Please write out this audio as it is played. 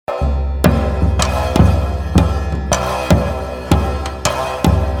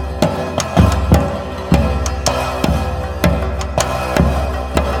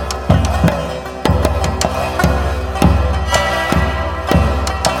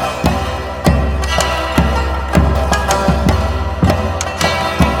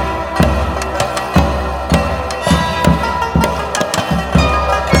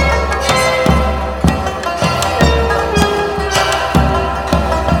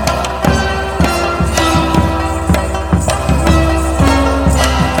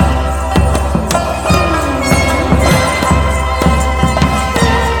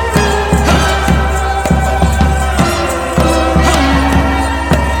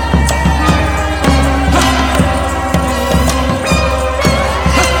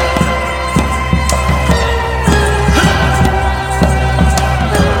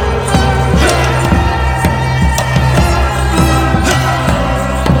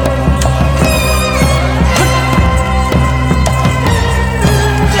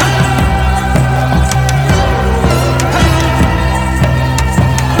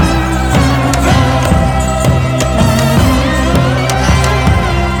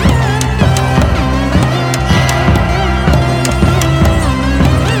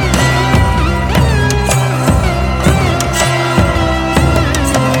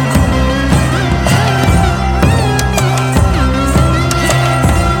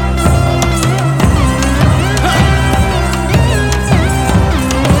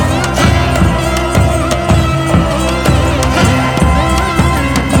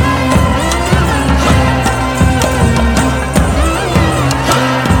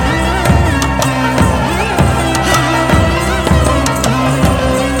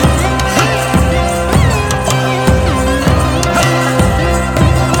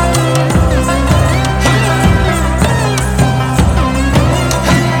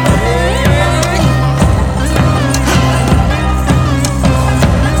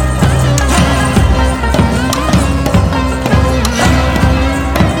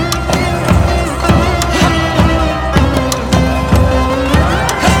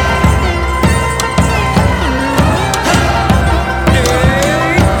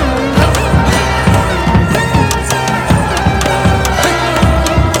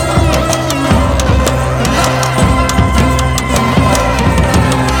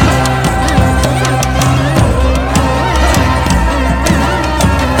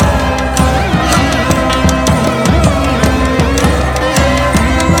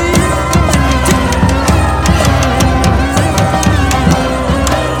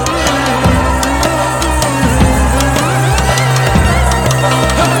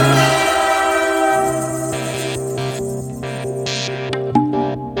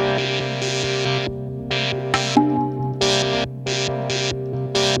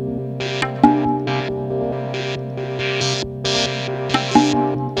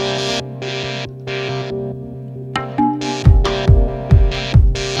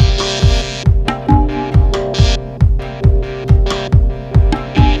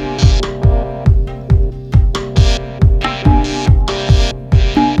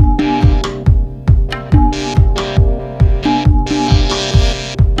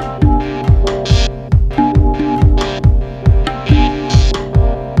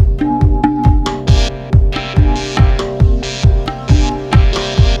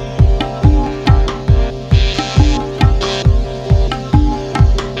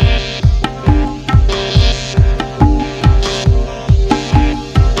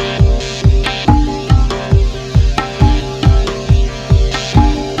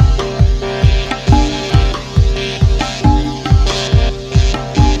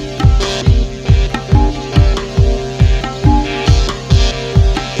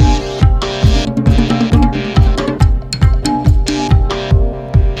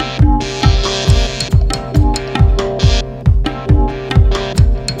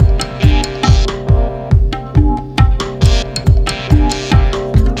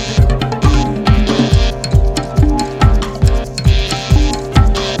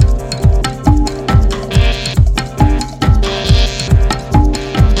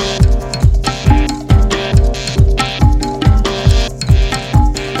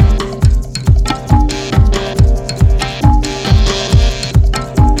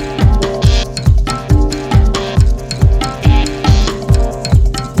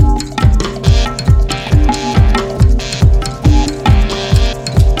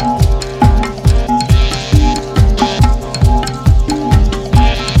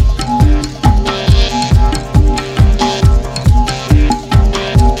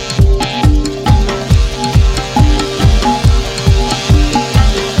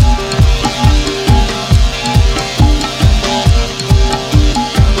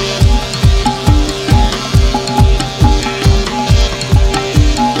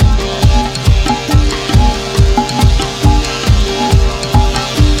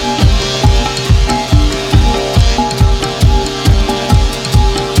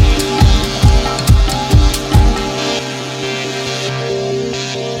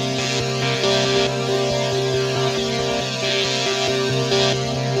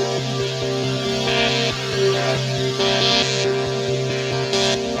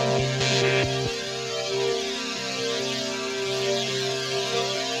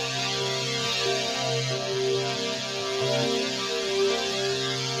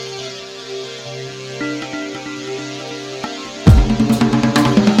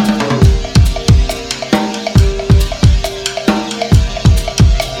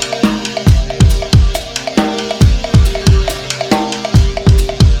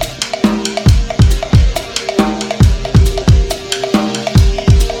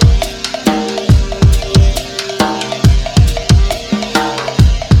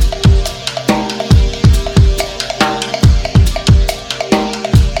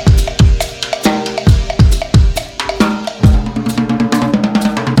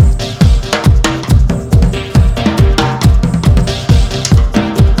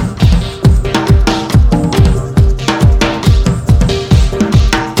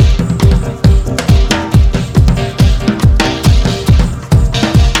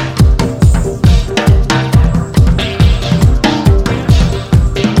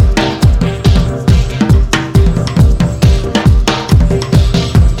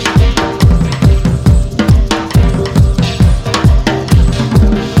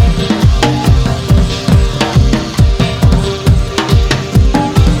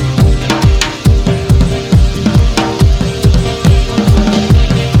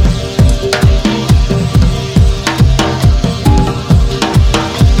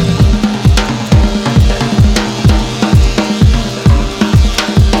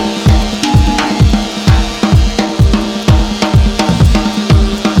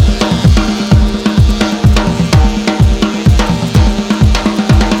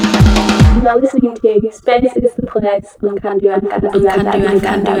listening to Space is the Place on Can Do FM.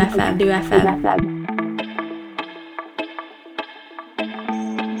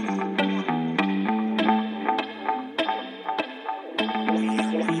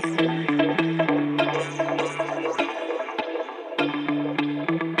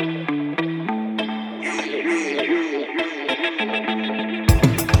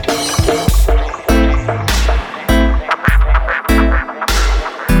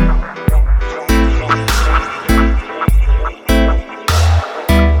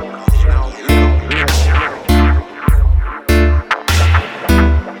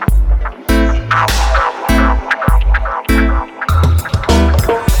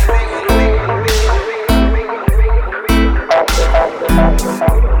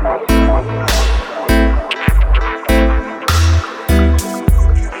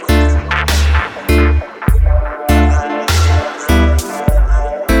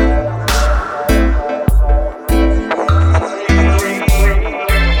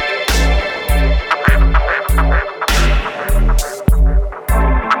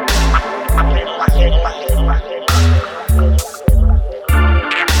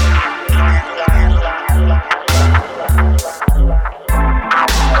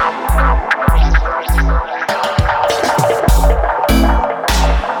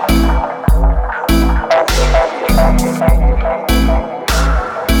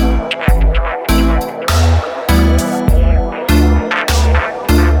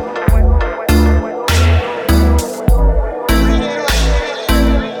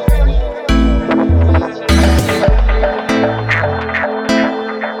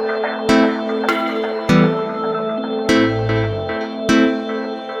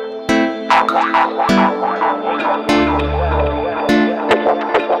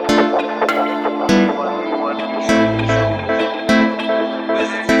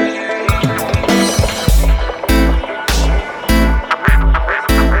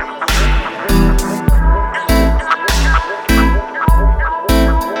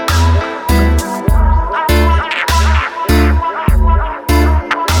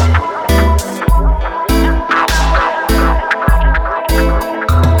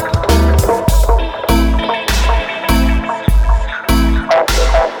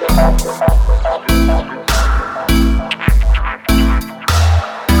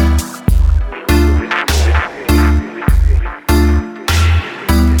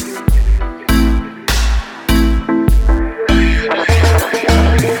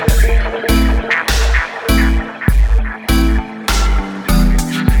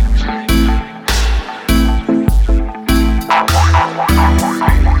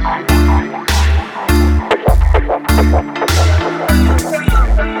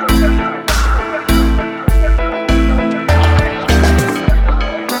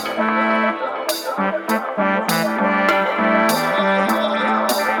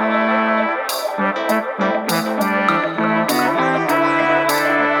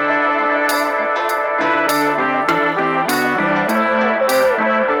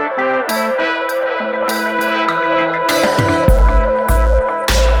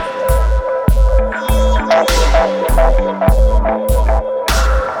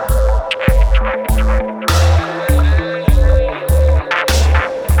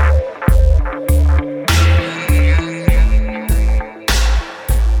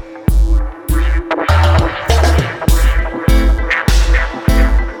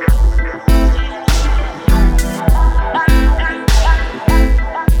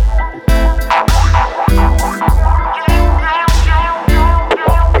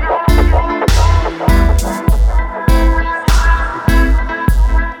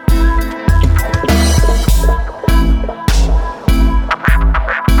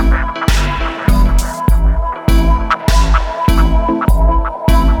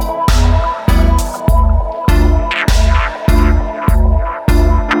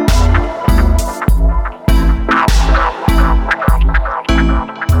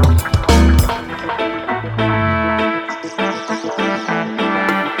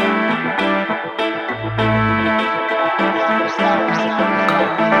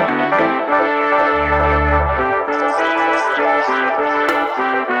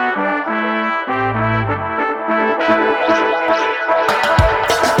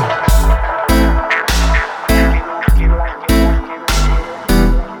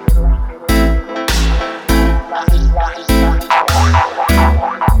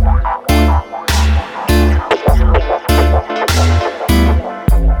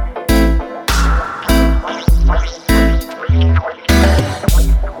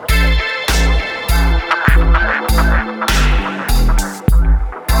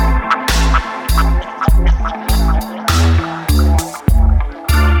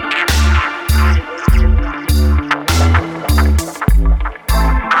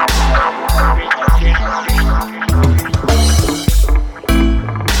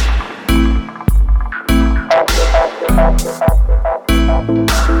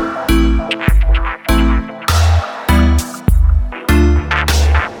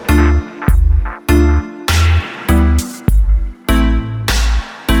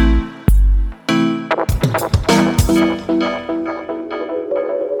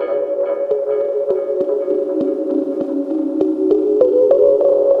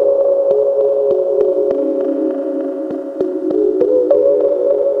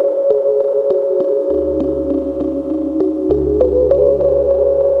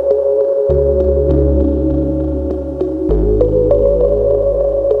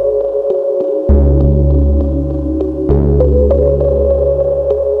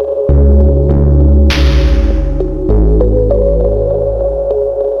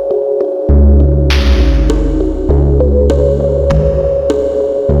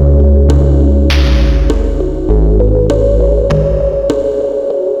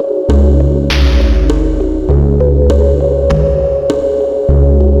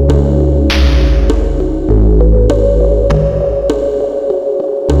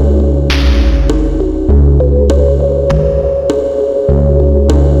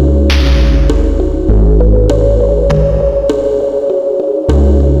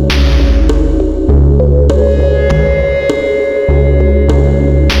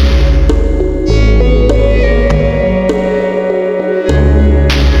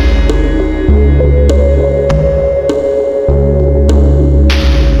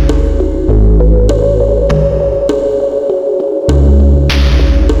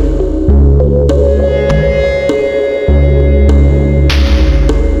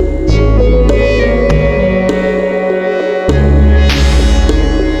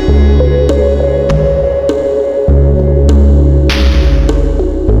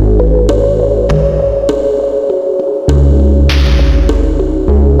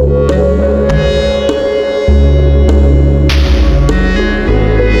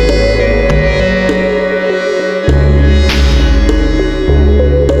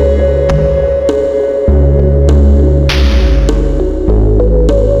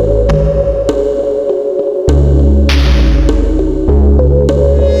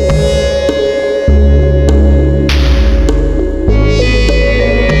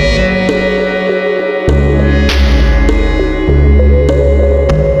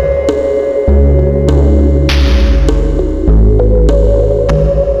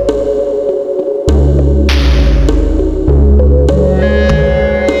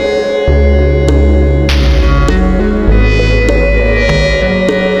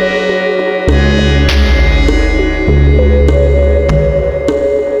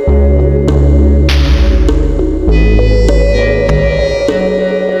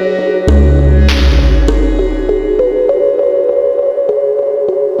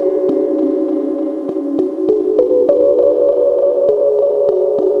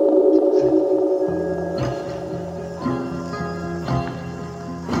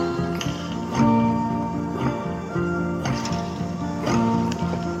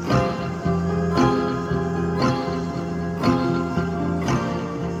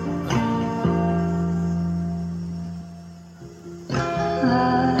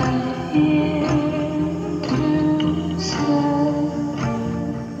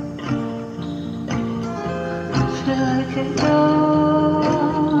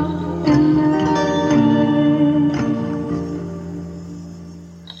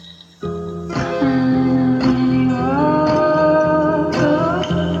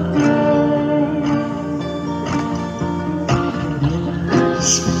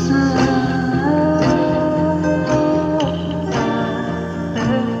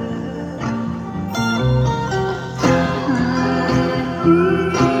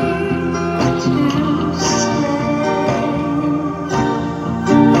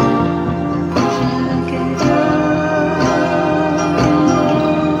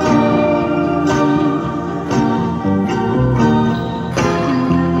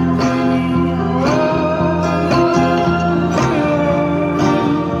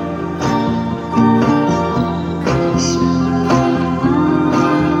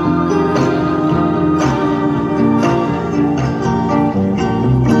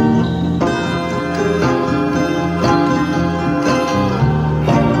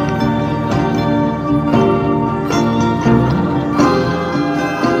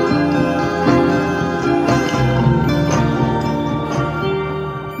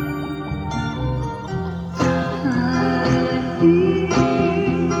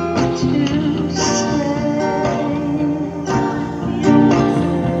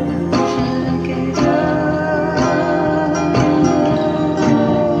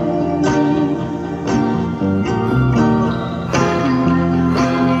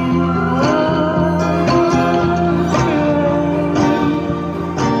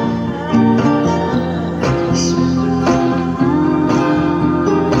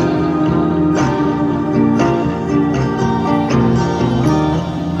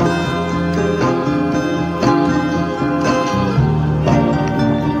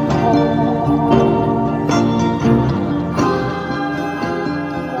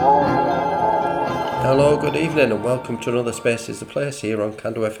 Hello, good evening and welcome to another Space is the Place here on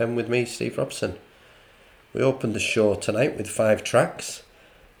Cando FM with me, Steve Robson. We opened the show tonight with 5 tracks.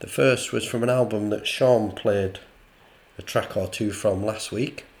 The first was from an album that Sean played a track or two from last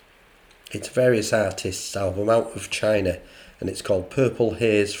week. It's various artists' album out of China and it's called Purple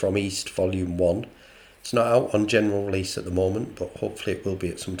Haze from East Volume 1. It's not out on general release at the moment, but hopefully it will be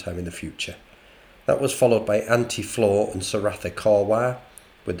at some time in the future. That was followed by Anti-Flow and Saratha Korwar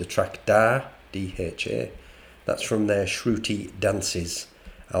with the track Da, D-H-A. That's from their Shruti Dances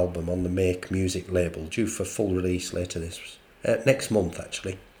album on the Make Music label, due for full release later next month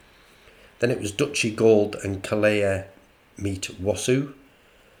actually. Then it was Dutchy Gold and Kalea meet Wasu.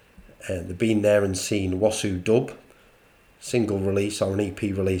 They've been there and seen Wasu Dub, single release or an EP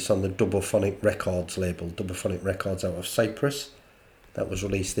release on the Dubophonic Records label, Dubophonic Records out of Cyprus. That was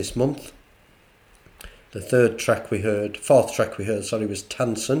released this month. The fourth track we heard, was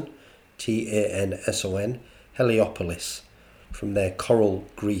Tanson, Tanson, Heliopolis, from their Coral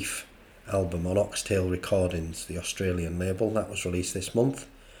Grief album on Oxtail Recordings, the Australian label. That was released this month.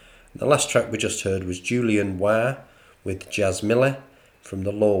 And the last track we just heard was Julian Wah with Jazz Miller from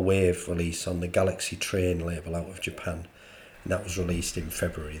the Low Wave release on the Galaxy Train label out of Japan. And that was released in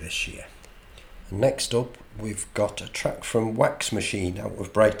February this year. And next up, we've got a track from Wax Machine out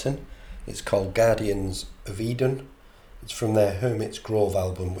of Brighton. It's called Guardians of Eden. It's from their Hermit's Grove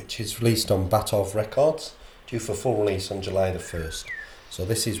album, which is released on Batov Records, due for full release on July the 1st. So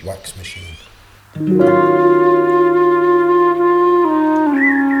this is Wax Machine.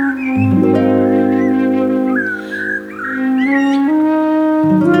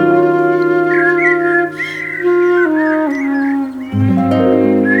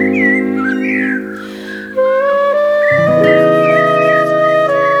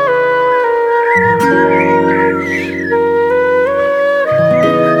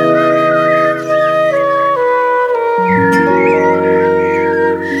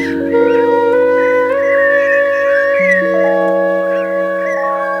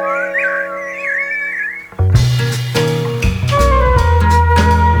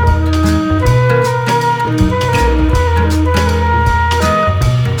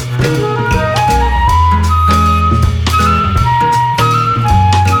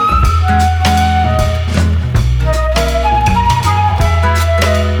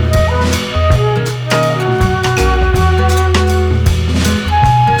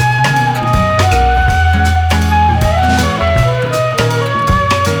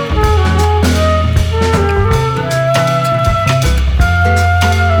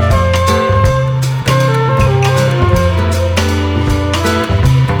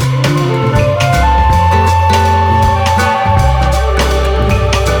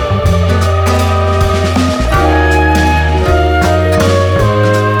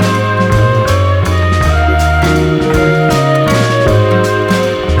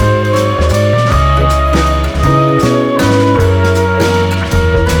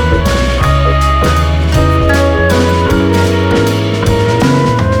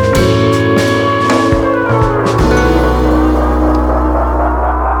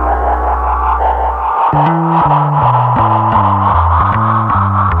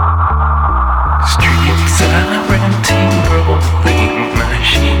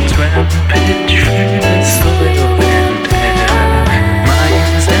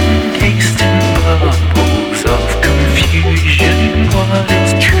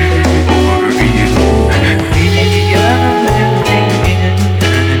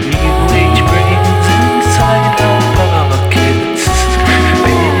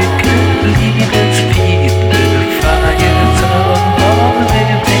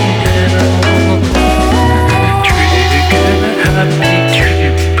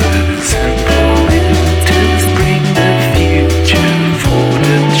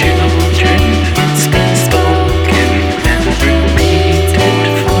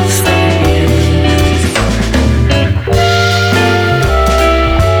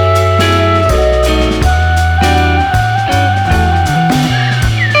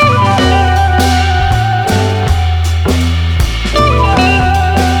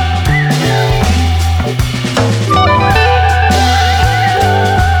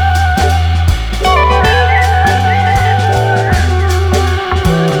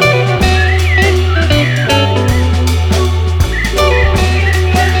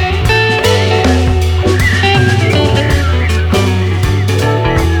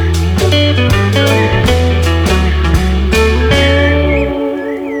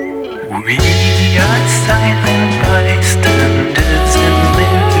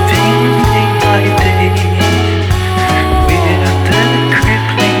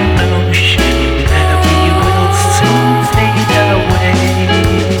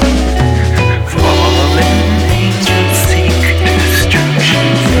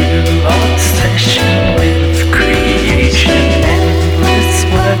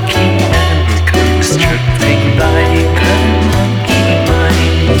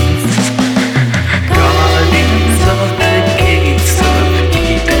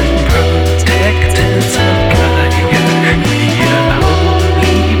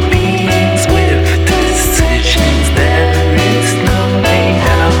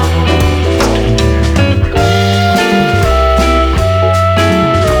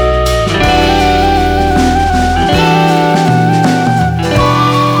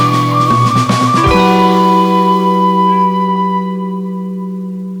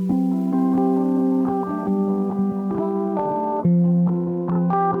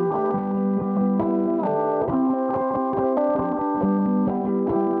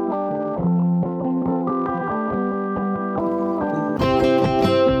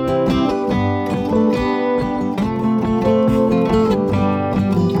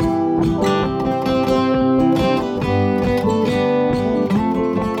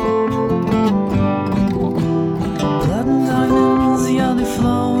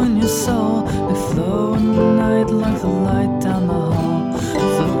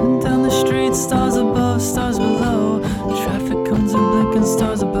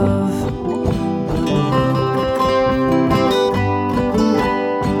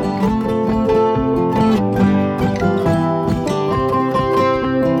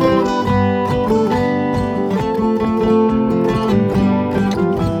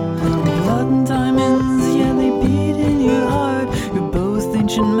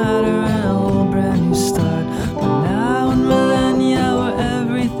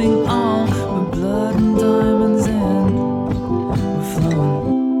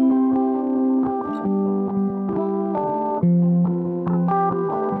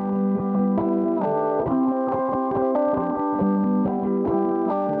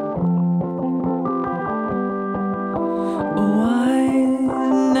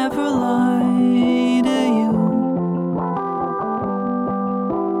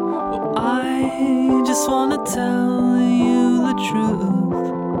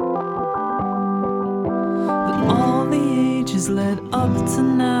 ages led up to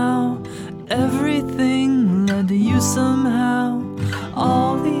now. Everything led to you somehow.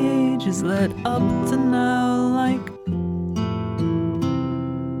 All the ages led up to now, like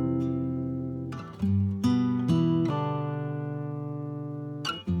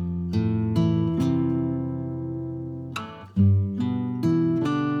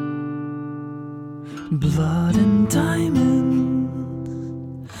blood and diamonds,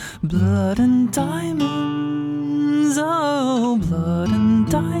 blood and diamonds, oh, blood and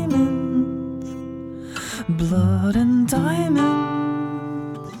diamonds, blood and diamonds.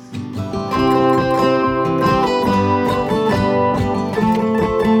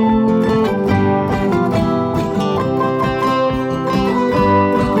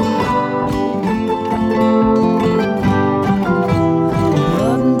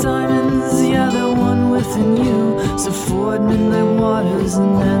 So ford midnight waters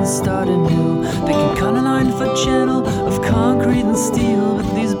and then start anew. They can cut a 9-foot channel of concrete and steel,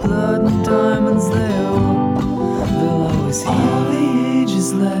 but these blood and diamonds, they'll always heal. All the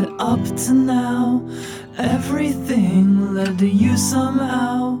ages led up to now. Everything led to you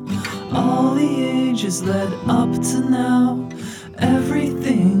somehow. All the ages led up to now.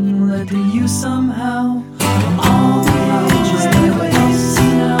 Everything led to you somehow. All the ages led up to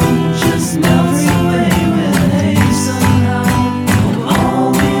now. Just everything.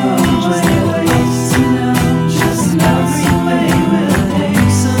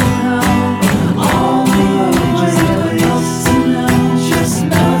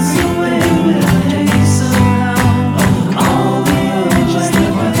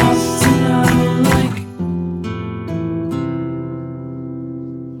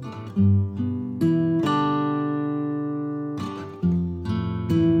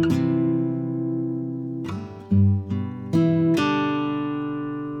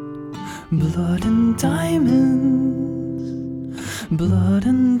 Blood and diamonds, blood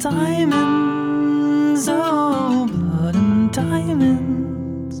and diamonds, oh, blood and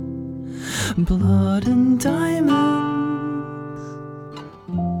diamonds, blood and diamonds.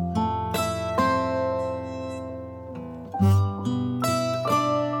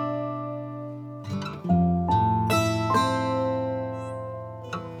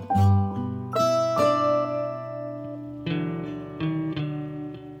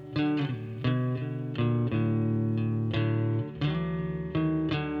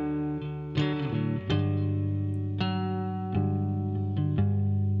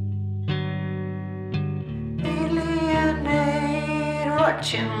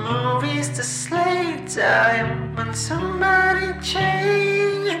 Watching movies to slay time, and somebody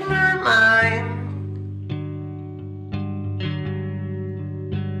changed my mind.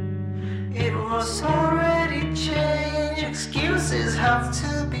 It was already changed, excuses have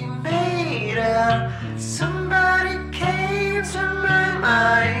to be made up. Somebody came to my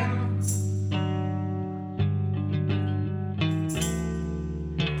mind.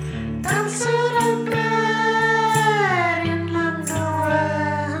 Dancing a bed in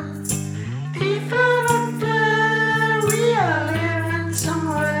underwear. Deep out there, we are living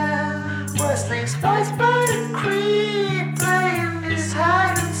somewhere. Whistling spiced by the creek, playing this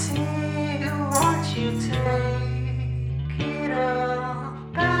hide and seek. Won't you take it all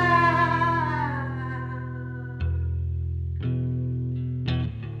back?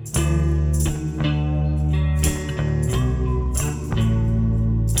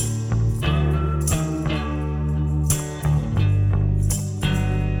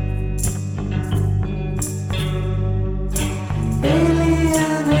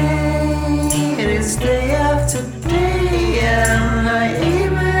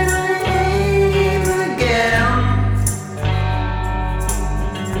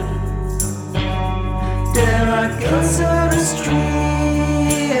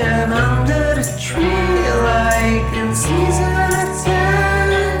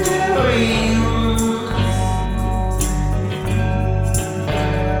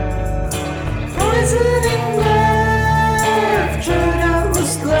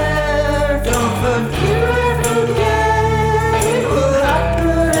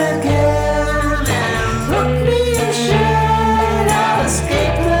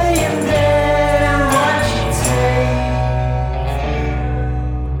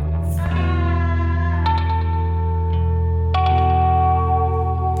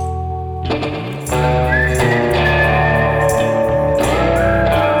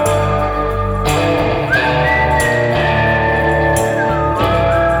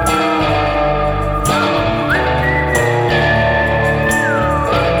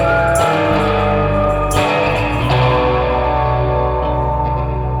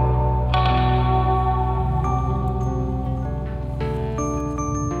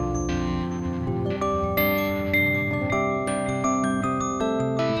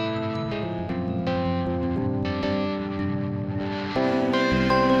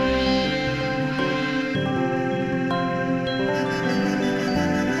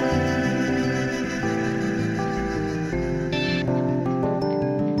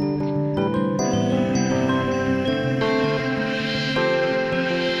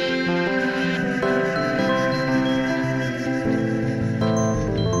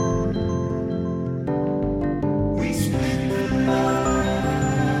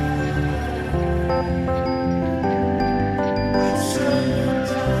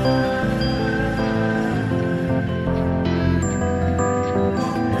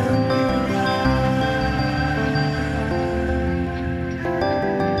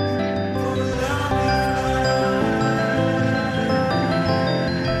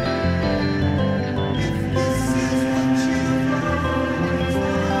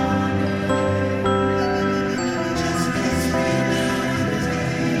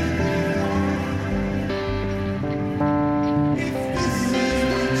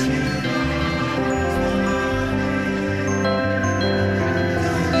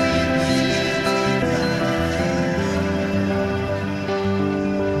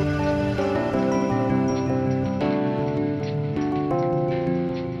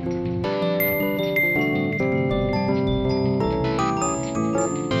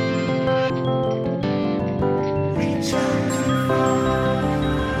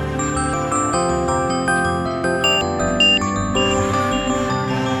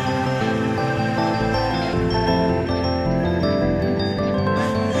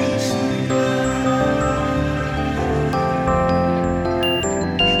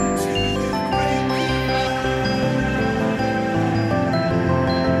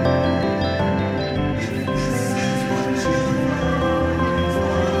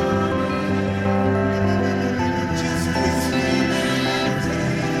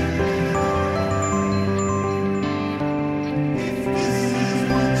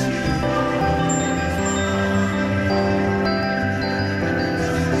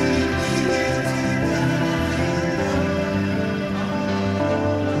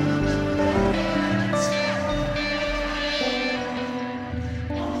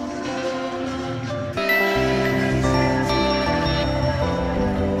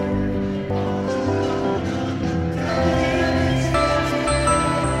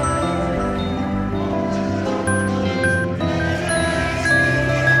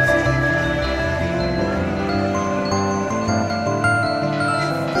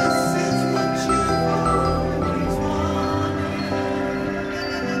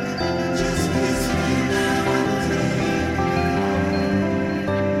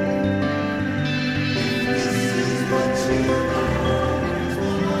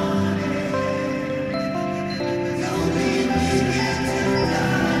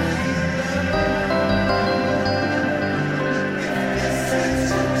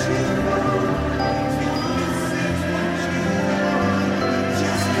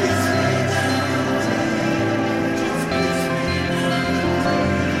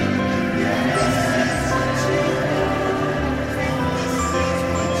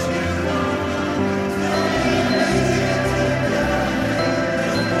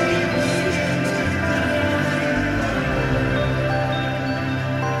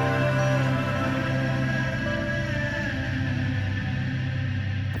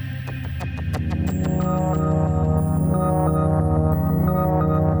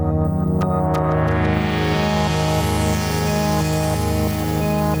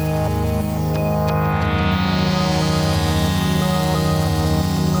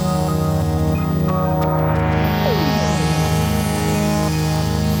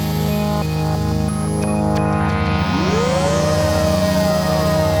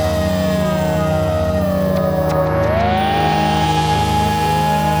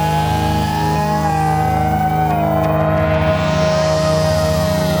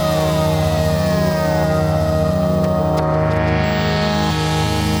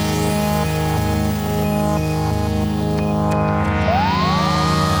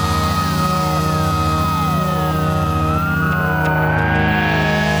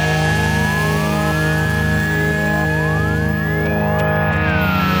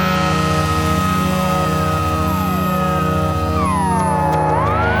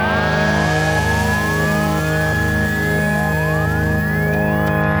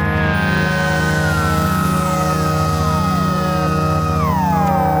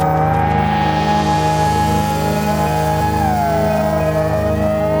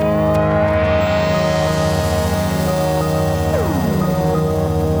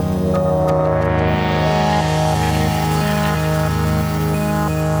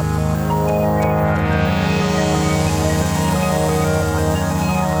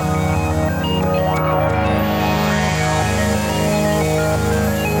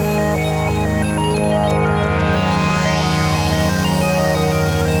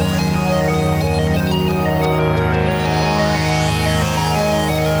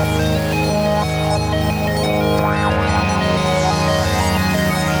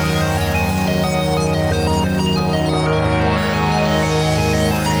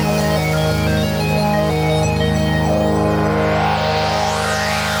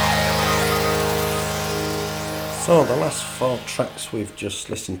 So the last 4 tracks we've just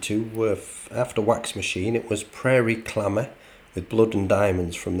listened to were after Wax Machine. It was Prairie Clamour with Blood and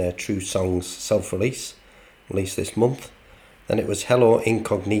Diamonds from their True Songs self-release, released this month. Then it was Hello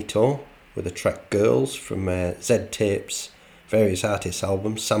Incognito with the track Girls from Z Tapes Various Artists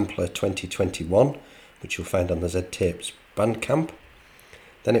album Sampler 2021, which you'll find on the Z Tapes Bandcamp.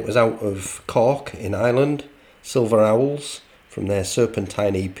 Then it was out of Cork in Ireland, Silver Owls from their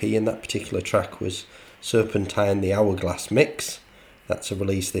Serpentine EP, and that particular track was Serpentine The Hourglass Mix. That's a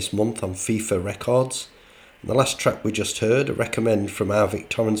release this month on FIFA Records. And the last track we just heard, a recommend from Arvik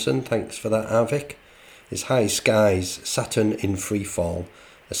Torrenson, thanks for that Arvik, is High Skies Saturn in Freefall,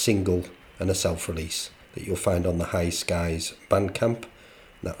 a single and a self-release that you'll find on the High Skies Bandcamp.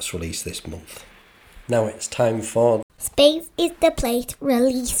 That was released this month. Now it's time for Space is the Place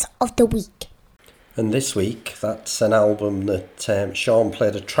release of the week. And this week, that's an album that Sean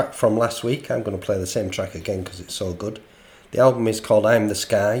played a track from last week. I'm going to play the same track again because it's so good. The album is called I'm the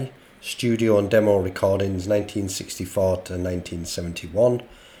Sky, studio and demo recordings 1964 to 1971,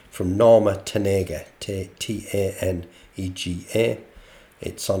 from Norma Tanega, Tanega.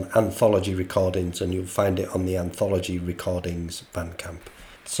 It's on Anthology Recordings, and you'll find it on the Anthology Recordings Bandcamp.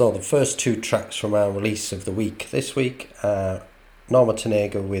 So the first 2 tracks from our release of the week this week are Norma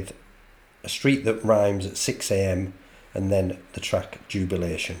Tanega with A Street That Rhymes at 6 a.m. and then the track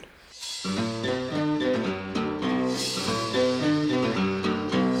Jubilation.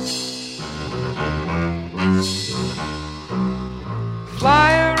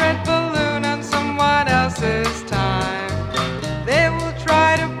 Fly a red balloon on someone else's time. They will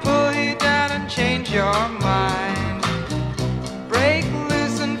try to pull you down and change your mind. Break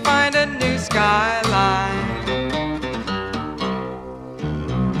loose and find a new skyline.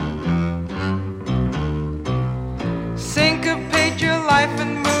 Syncopate your life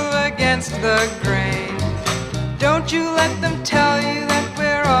and move against the grain. Don't you let them tell you that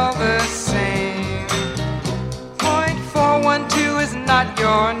we're all the same. 412 is not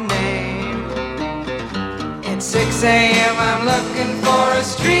your name. It's 6 a.m. I'm looking for a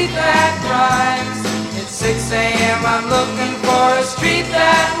street that rhymes. It's 6 a.m. I'm looking for a street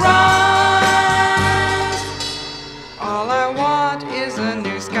that rhymes. All I want is a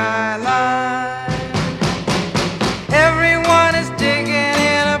new skyline. Everyone is digging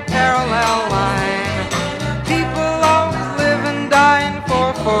in a parallel line. People always live and die in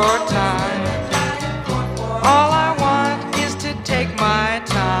 4/4 time. All I want is to take my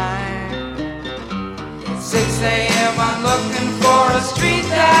time. It's 6 a.m. I'm looking for a street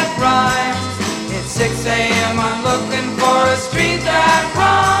that rhymes. It's 6 a.m. I'm looking for a street that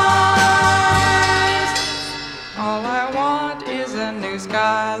rhymes. All I want is a new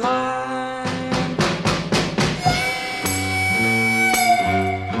skyline.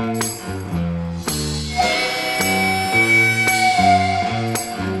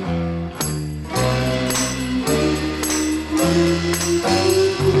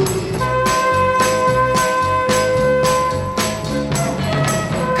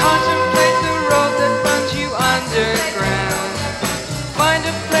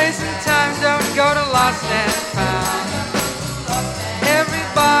 And found.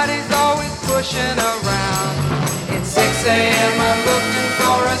 Everybody's always pushing around. It's 6 a.m. I'm looking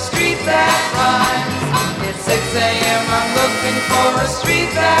for a street that rhymes. It's 6 a.m. I'm looking for a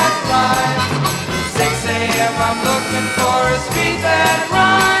street that rhymes. It's 6 a.m. I'm looking for a street that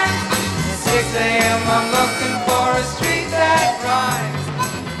rhymes. It's 6 a.m. I'm looking for a street that rhymes.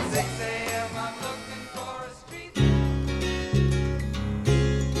 6 a.m. I'm looking for a street.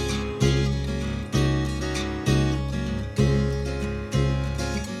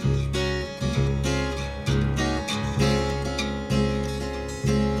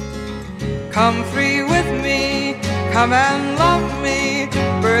 Come free with me, come and love me,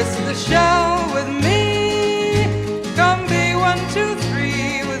 burst the shell with me. Come be 1, 2,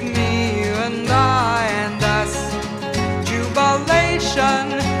 3 with me, you and I and us.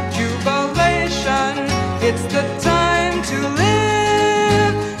 Jubilation, jubilation, it's the time to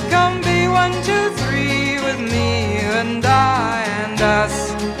live. Come be 1, 2, 3 with me, you and I and us.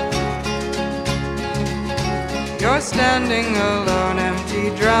 You're standing alone, empty,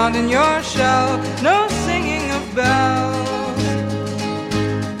 drowned in your shell. No singing of bells.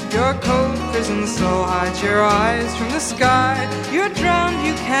 Your cold prison soul hides your eyes from the sky. You're drowned,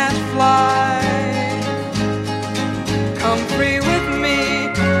 you can't fly. Come free with me,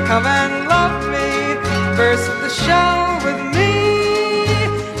 come and love me. Burst the shell with me.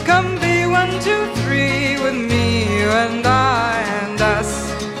 Come be 1, 2, 3 with me, you and I and us.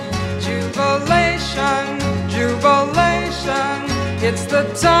 Jubilation, jubilation, it's the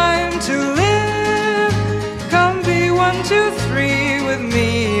time to live. Come 1, 2, 3 with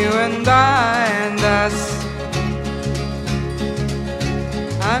me, you and I and us.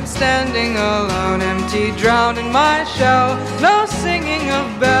 I'm standing alone, empty, drowned in my shell. No singing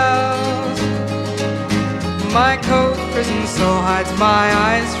of bells. My coat, prison soul, hides my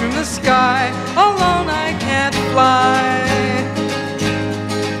eyes from the sky. Alone I can't fly.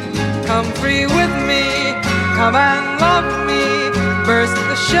 Come free with me, come and love me. Burst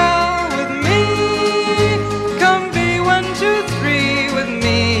the shell with me. Come be 1, 2, 3 with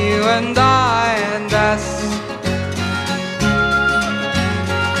me, you and I and us.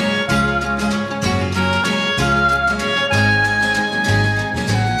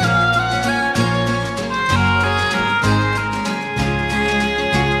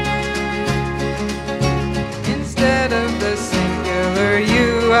 Instead of the singular,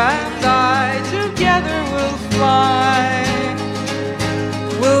 you and I together will fly.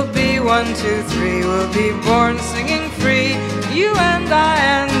 We'll be 1, 2, 3, we'll be born singing free, you and I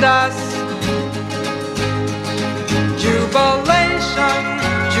and us. Jubilation,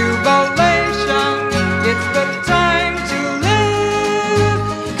 jubilation, it's the time to live.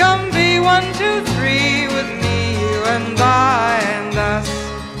 Come be 1, 2, 3 with me, you and I and us.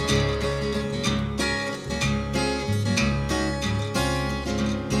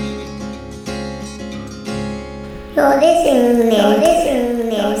 You're listening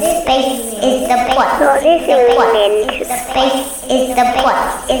to Space is the Plot. You're listening to Space is the Plot.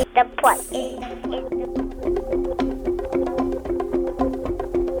 Is the Plot. Is the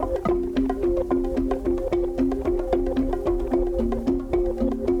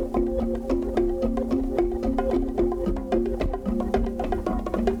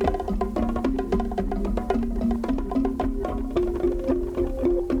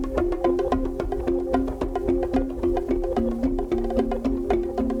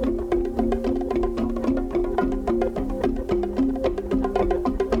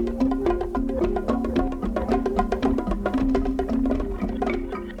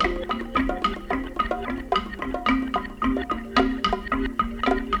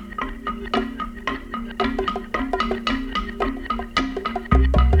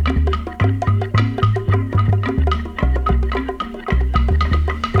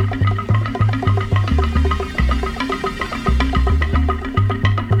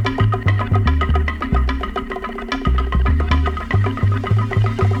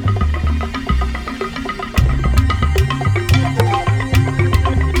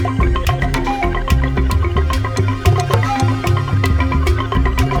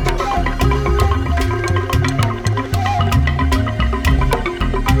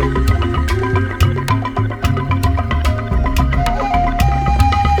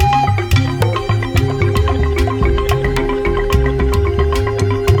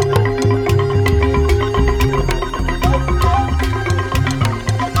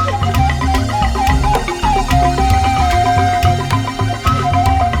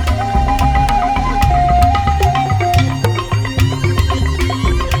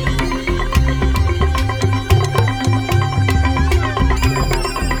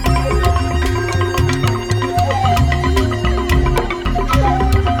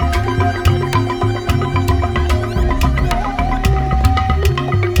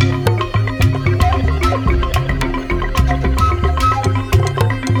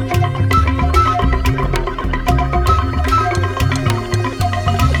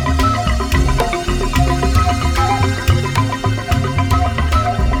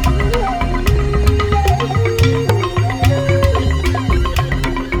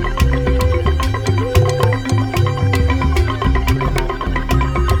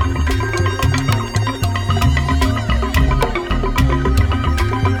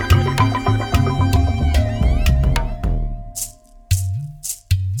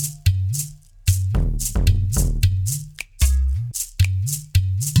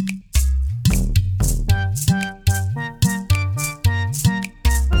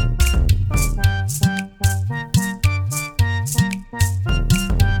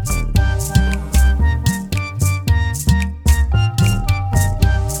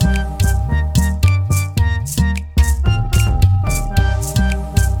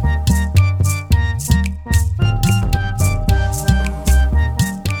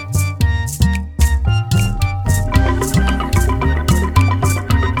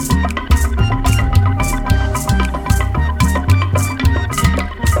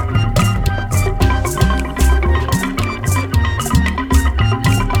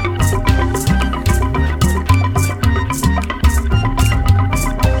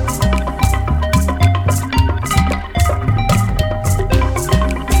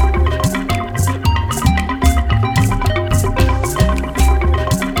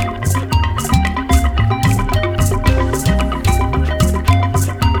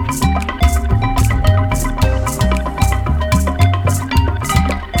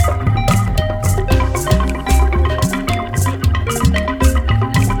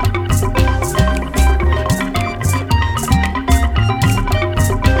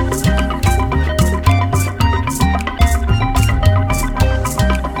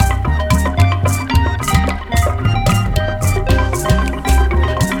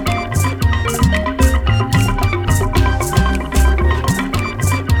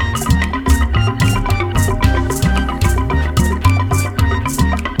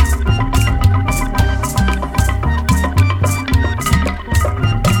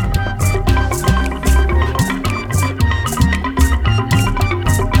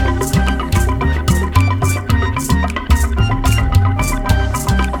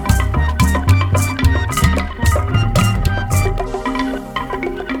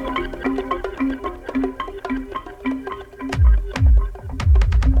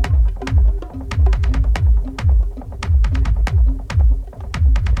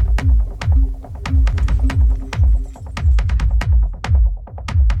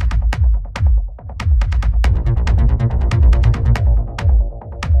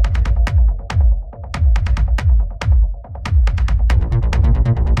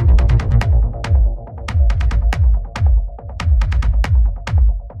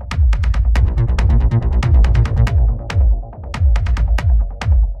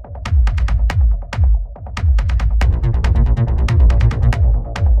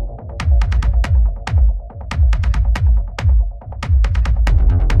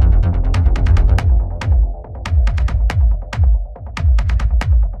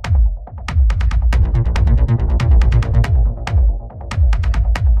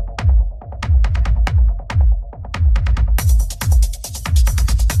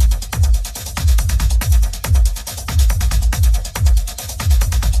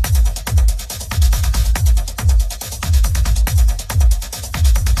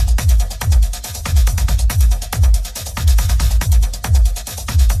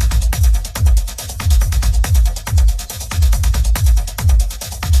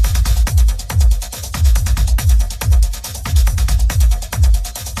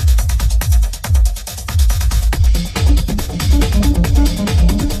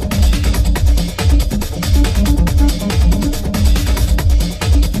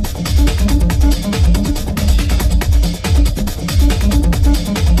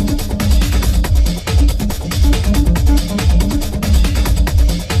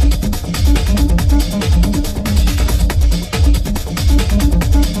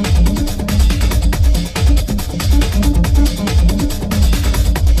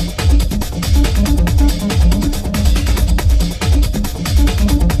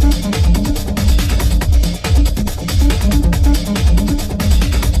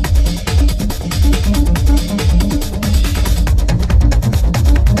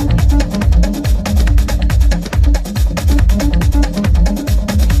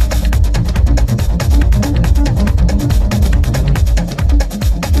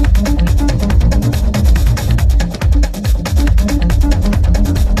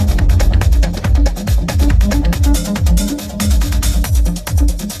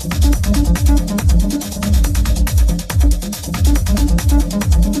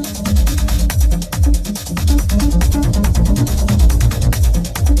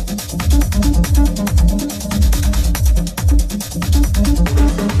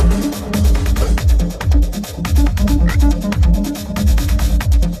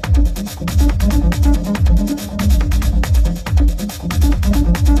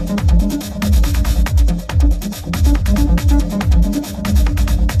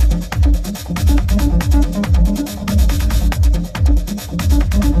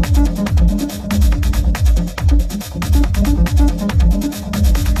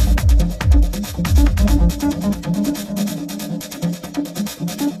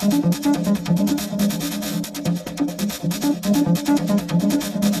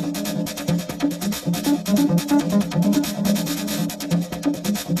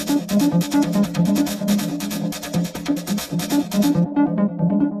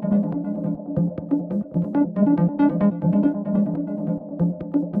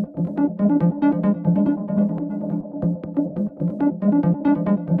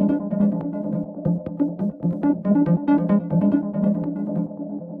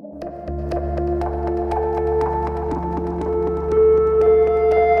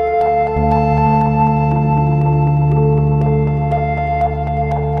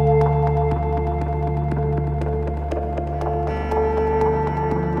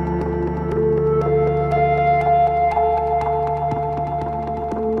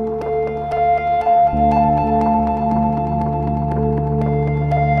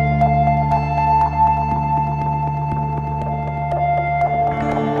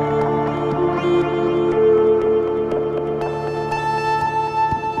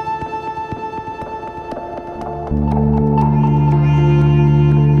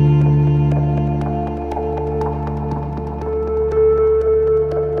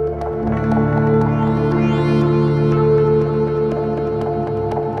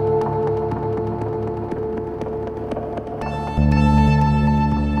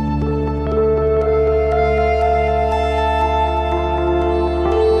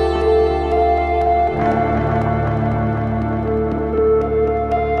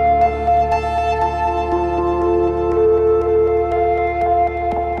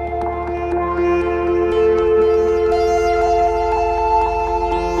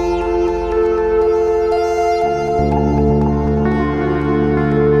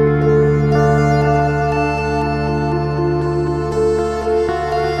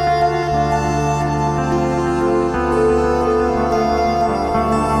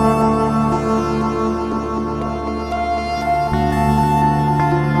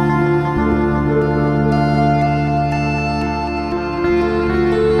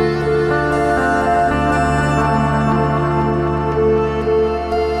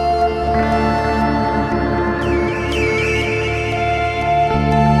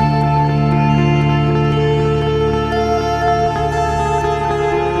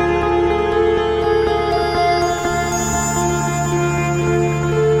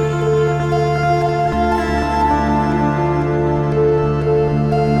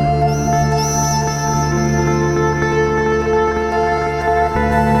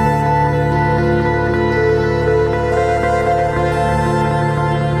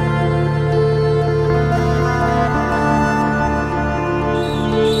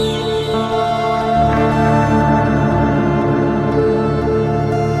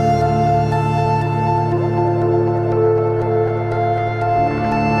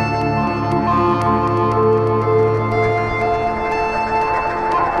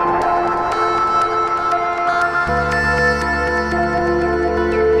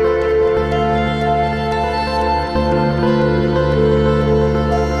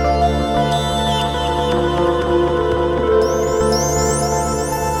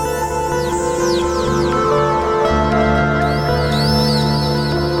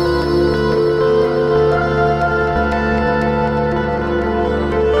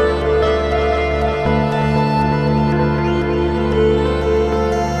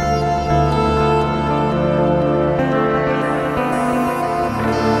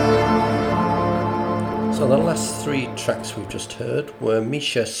So the last three tracks we've just heard were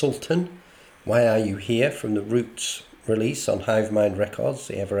Misha Sultan, Why Are You Here, from the Roots release on Hive Mind Records,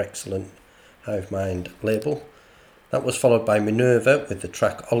 the ever excellent Hive Mind label. That was followed by Minerva with the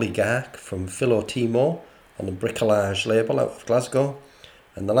track Oligarch from Philo Timor on the Bricolage label out of Glasgow.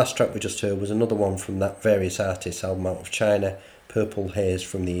 And the last track we just heard was another one from that Various Artists album out of China, Purple Haze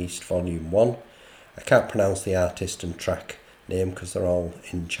from the East Volume 1. I can't pronounce the artist and track name because they're all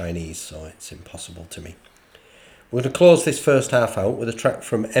in Chinese, so it's impossible to me. We're going to close this first half out with a track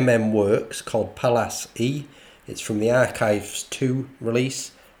from MM Works called Palace E. It's from the Archives 2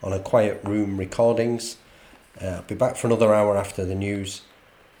 release on A Quiet Room Recordings. I'll be back for another hour after the news,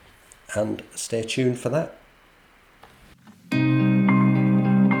 and stay tuned for that.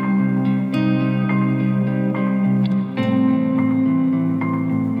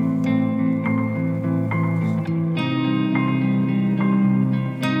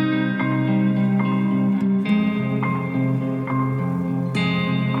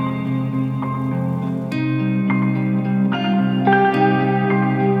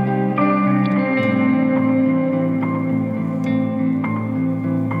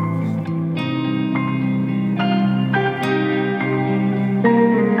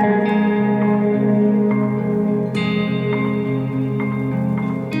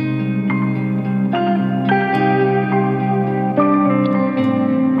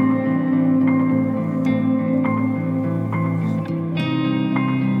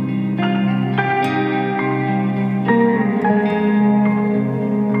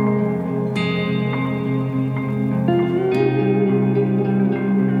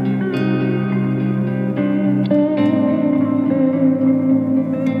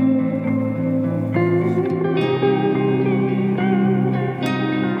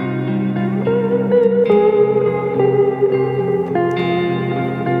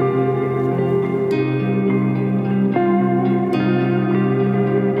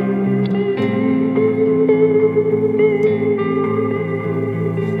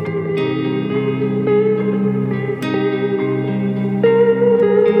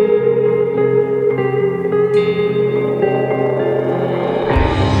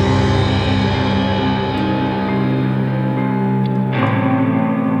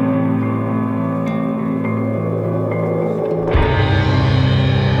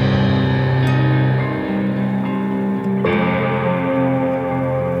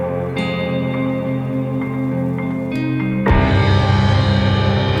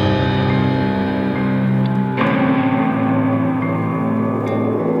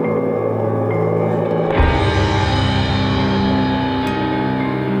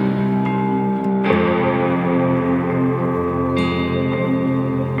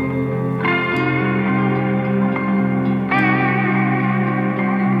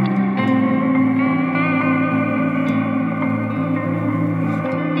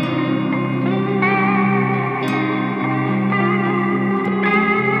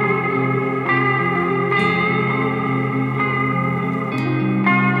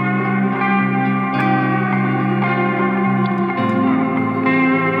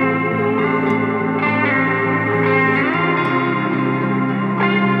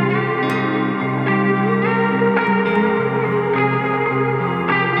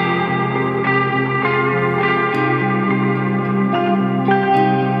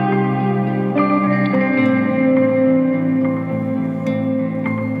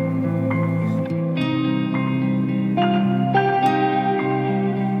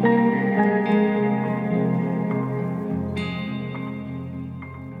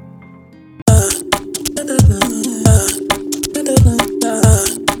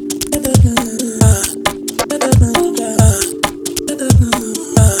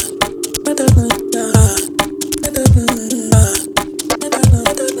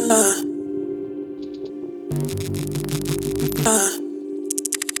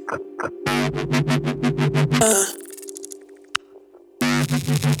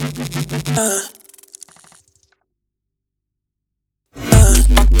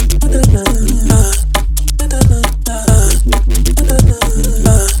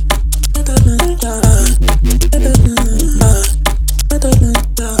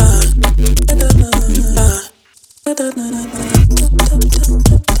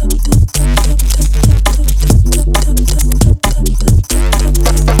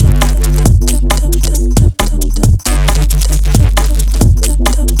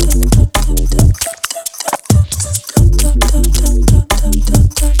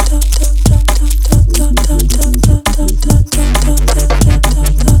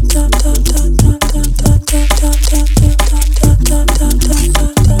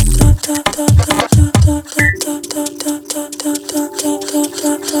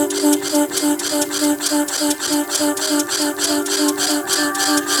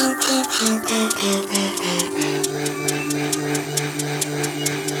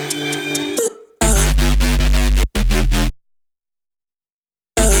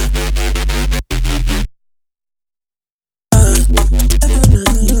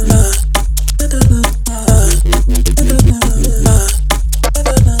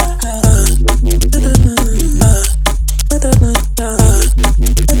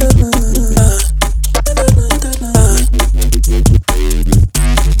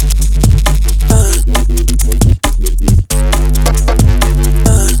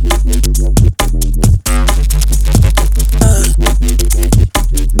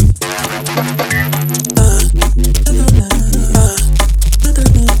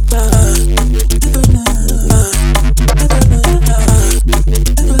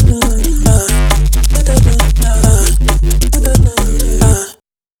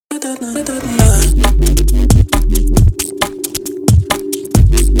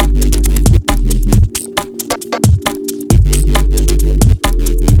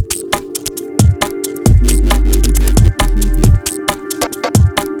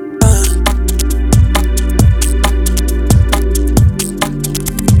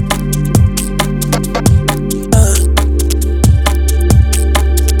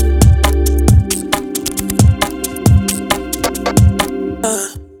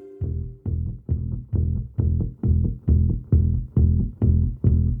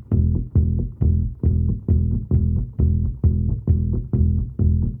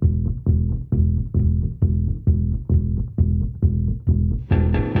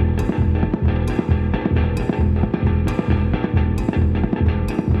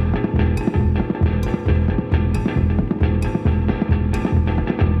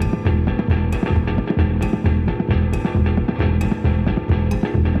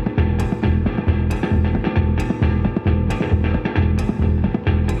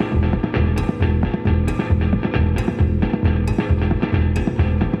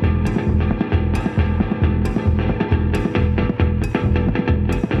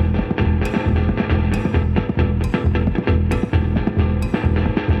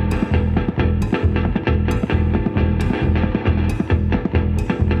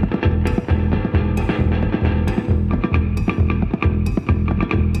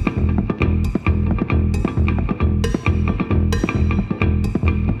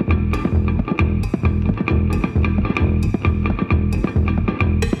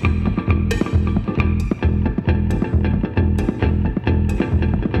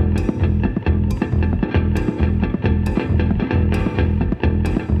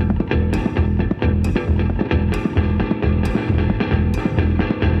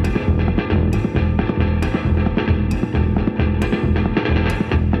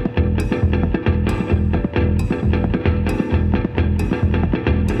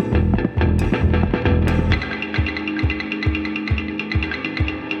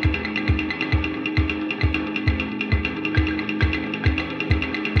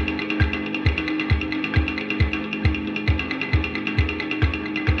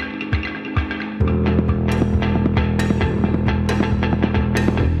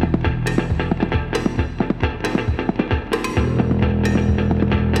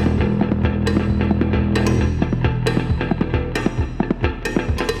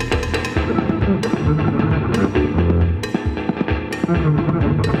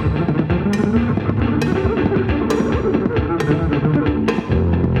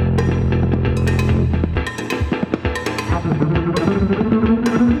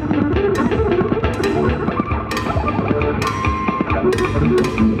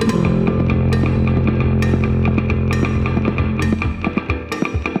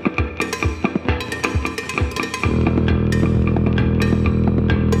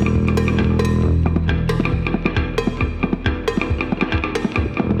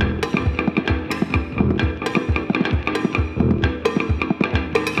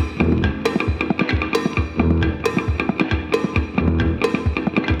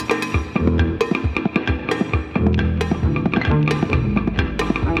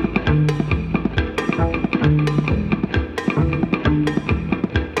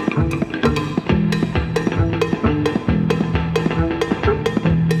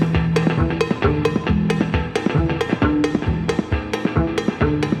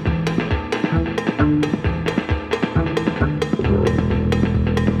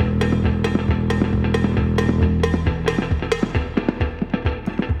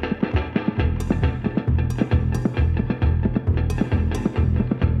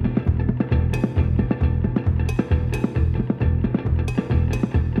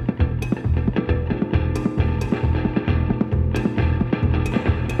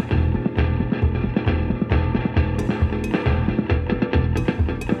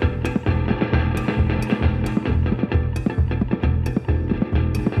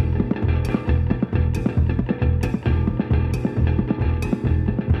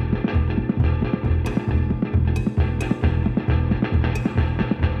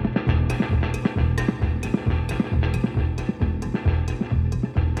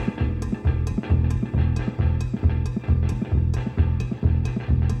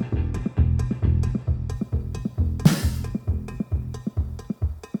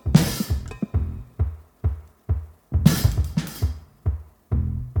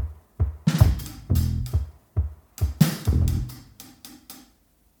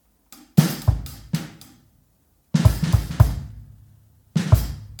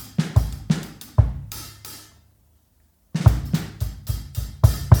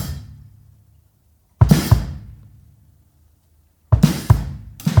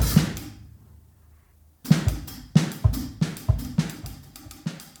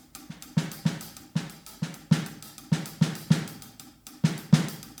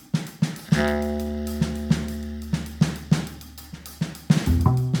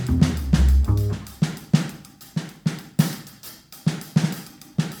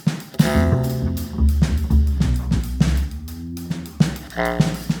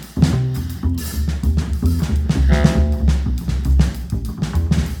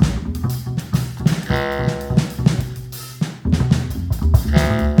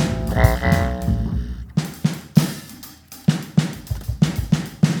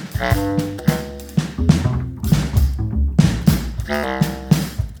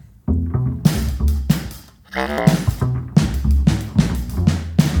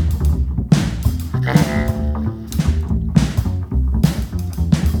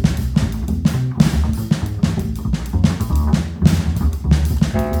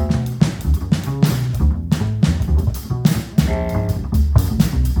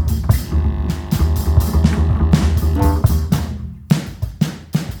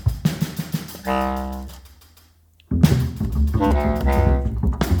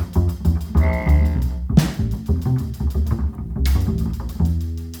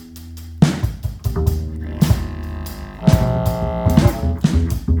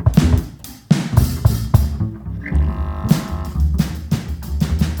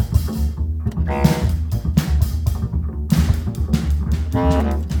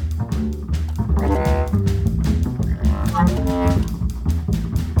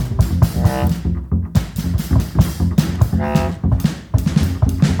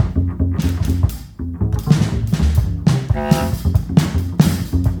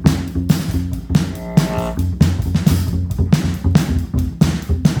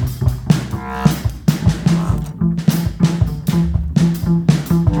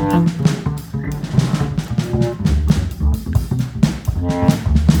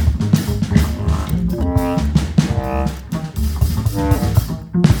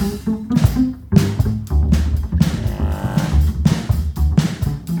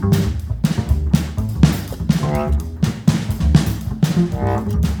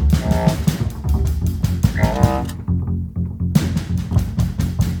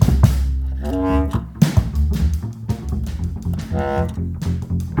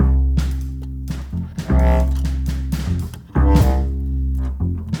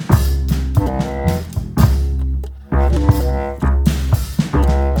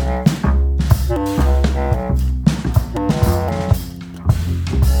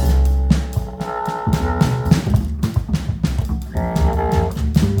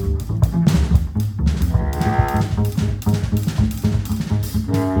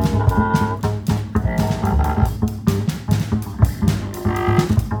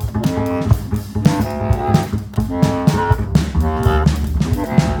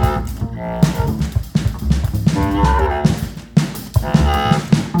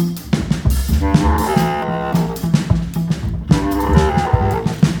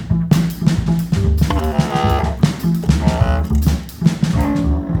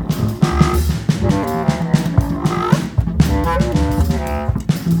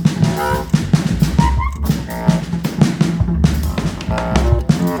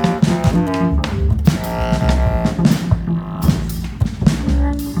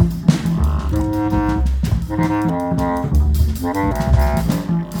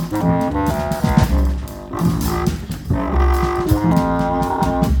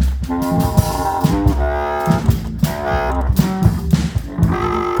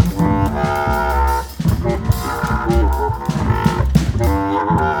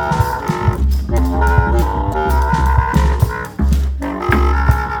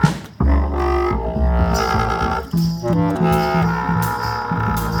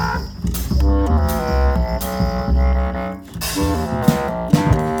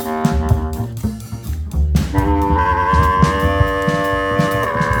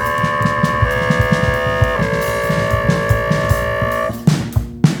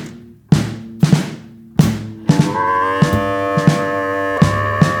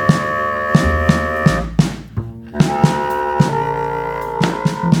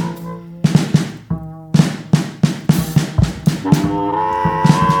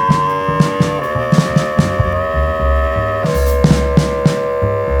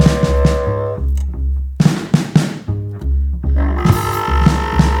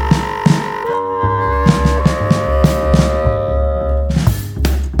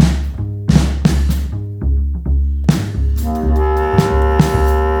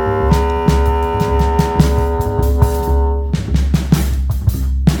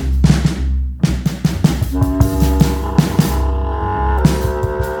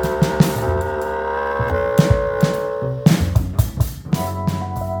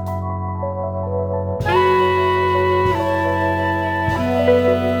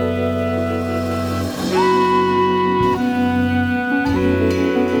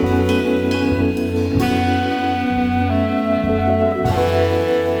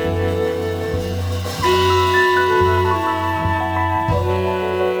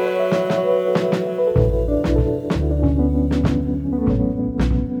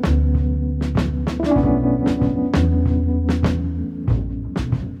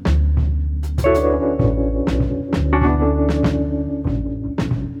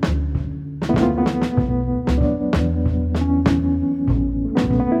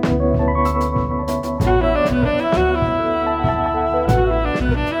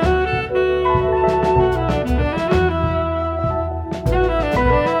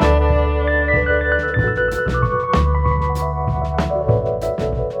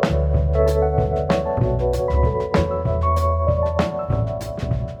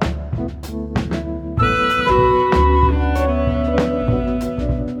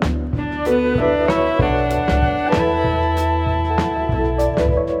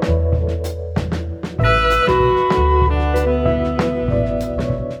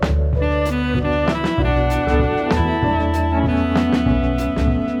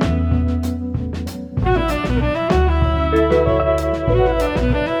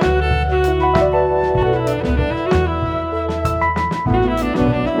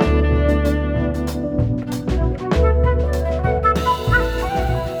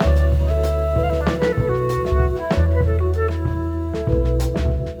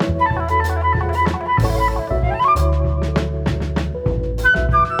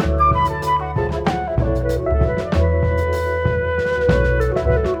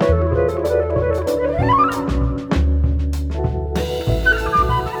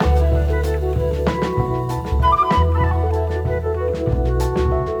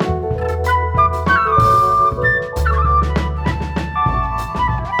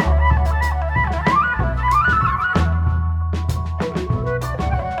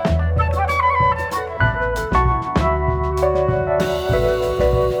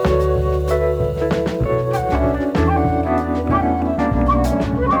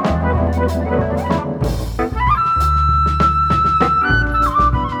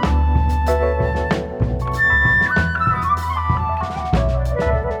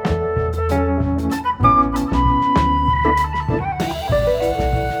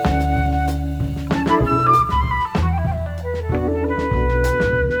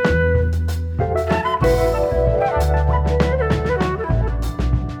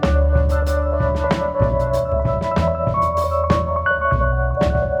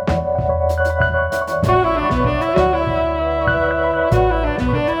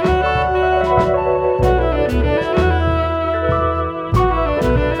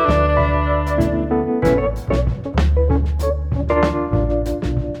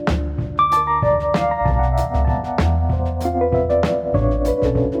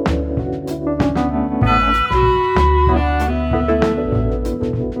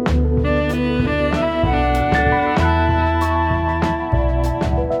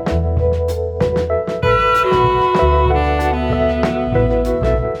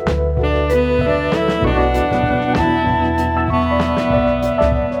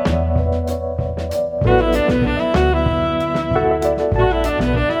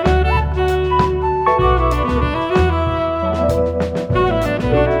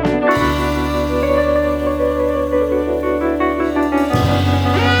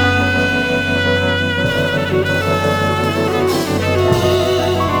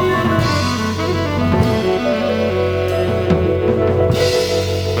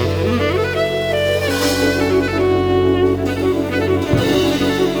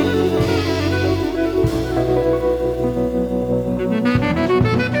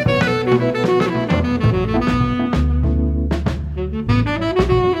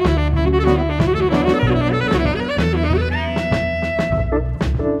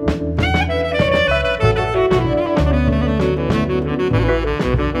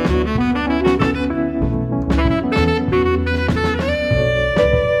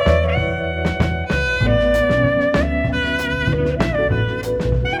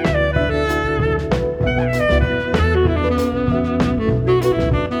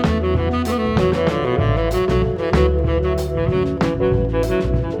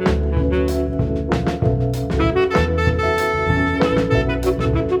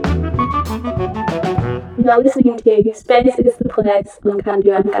 are listening to Space is the Place on Can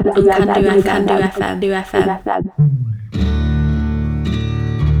Do FM.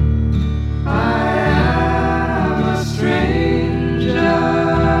 I am a stranger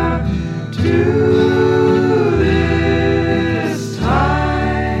to this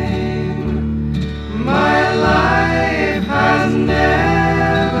time. My life has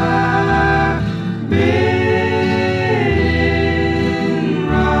never been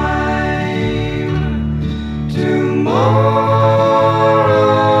rhyme. Tomorrow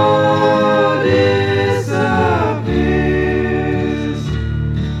disappears.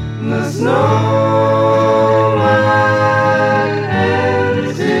 The snowman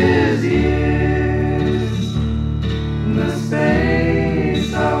ends his years. The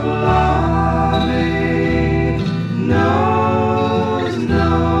space of loving knows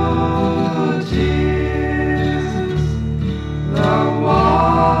no tears. The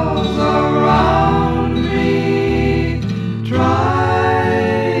walls around me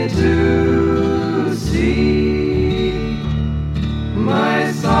try to see.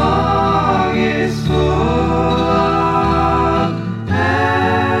 My song is full of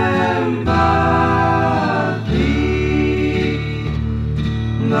empathy.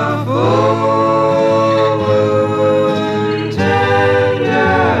 The full moon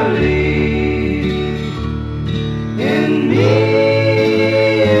tenderly in me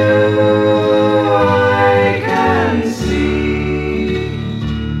I can see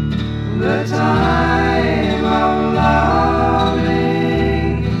the time of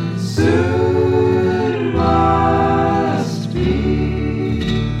loving soon must be.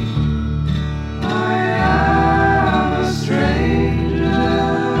 I am a stranger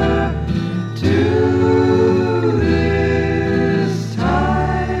to this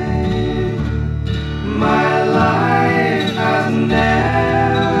time. My life has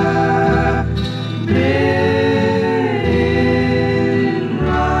never been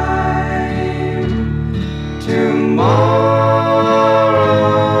rhyme. Tomorrow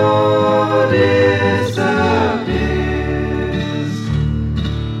disappears.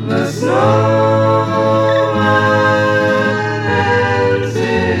 The snowman ends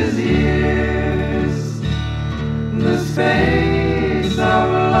his years. The space of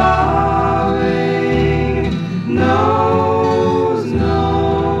loving knows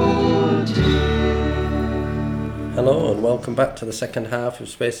no tears. Hello and welcome back to the second half of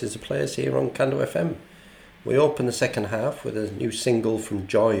Space is the Place here on Can Do FM. We open the second half with a new single from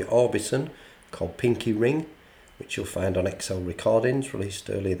Joy Orbison called Pinky Ring, which you'll find on XL Recordings,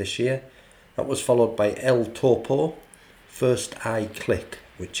 released earlier this year. That was followed by El Topo, First Eye Click,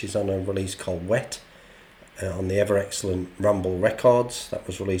 which is on a release called Wet, on the ever excellent Ramble Records. That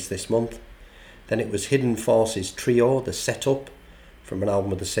was released this month. Then it was Hidden Forces Trio, The Setup, from an album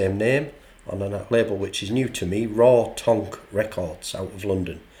with the same name, on a label which is new to me, Raw Tonk Records, out of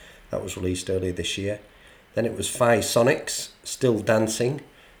London. That was released earlier this year. Then it was Five Sonics, Still Dancing,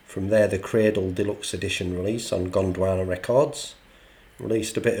 from there the Cradle Deluxe Edition release on Gondwana Records,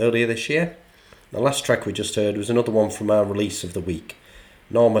 released a bit earlier this year. The last track we just heard was another one from our release of the week,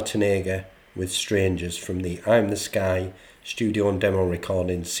 Norma Tanega with Strangers, from the I'm the Sky studio and demo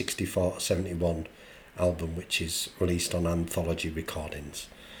recordings 64-71 album, which is released on Anthology Recordings.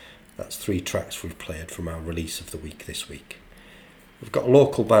 That's 3 tracks we've played from our release of the week this week. We've got a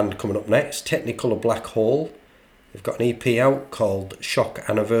local band coming up next, Technicolor Black Hole. They've got an EP out called Shock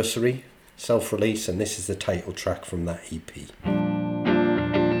Anniversary, self-release, and this is the title track from that EP.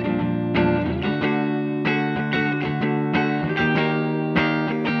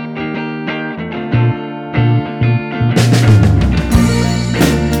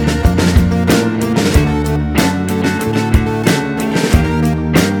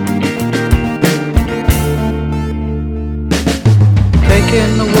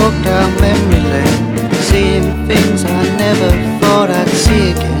 Taking a walk down memory lane, seeing things I never thought I'd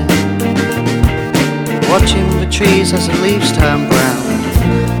see again. Watching the trees as the leaves turn brown.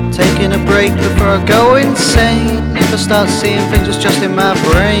 Taking a break before I go insane. If I start seeing things it's just in my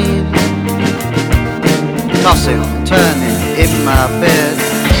brain. Tossing, turning in my bed,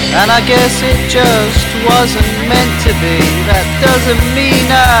 and I guess it just wasn't meant to be. That doesn't mean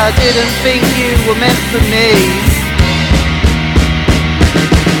I didn't think you were meant for me.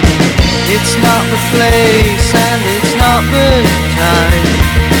 It's not the place and it's not the time.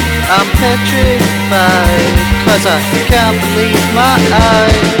 I'm petrified, cause I can't believe my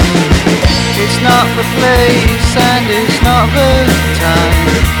eyes. It's not the place and it's not the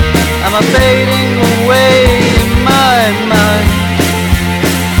time. I'm fading away in my mind.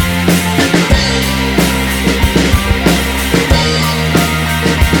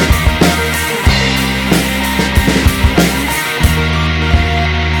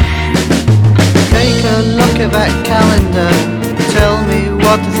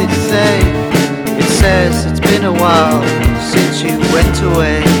 what does it say? It says it's been a while since you went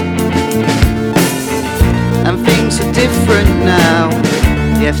away. And things are different now.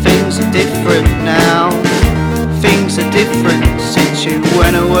 Yeah, things are different now. Things are different since you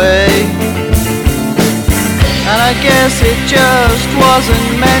went away. And I guess it just wasn't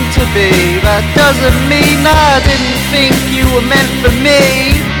meant to be. That doesn't mean I didn't think you were meant for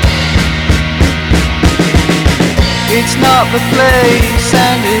me. It's not the place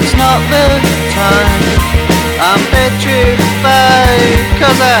and it's not the time. I'm petrified,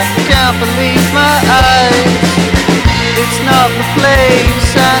 'cause I can't believe my eyes. It's not the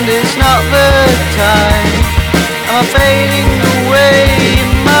place and it's not the time. I'm fading away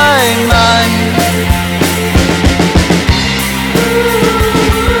in my mind.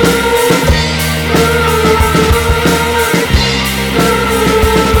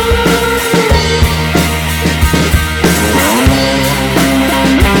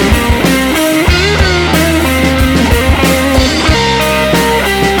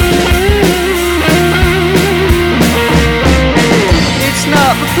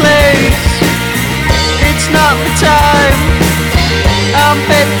 I'm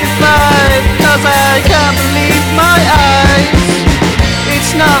petrified, 'cause I can't believe my eyes.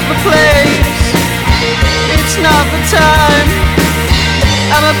 It's not the place, it's not the time.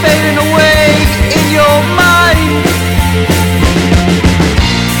 I'm fading away in your mind.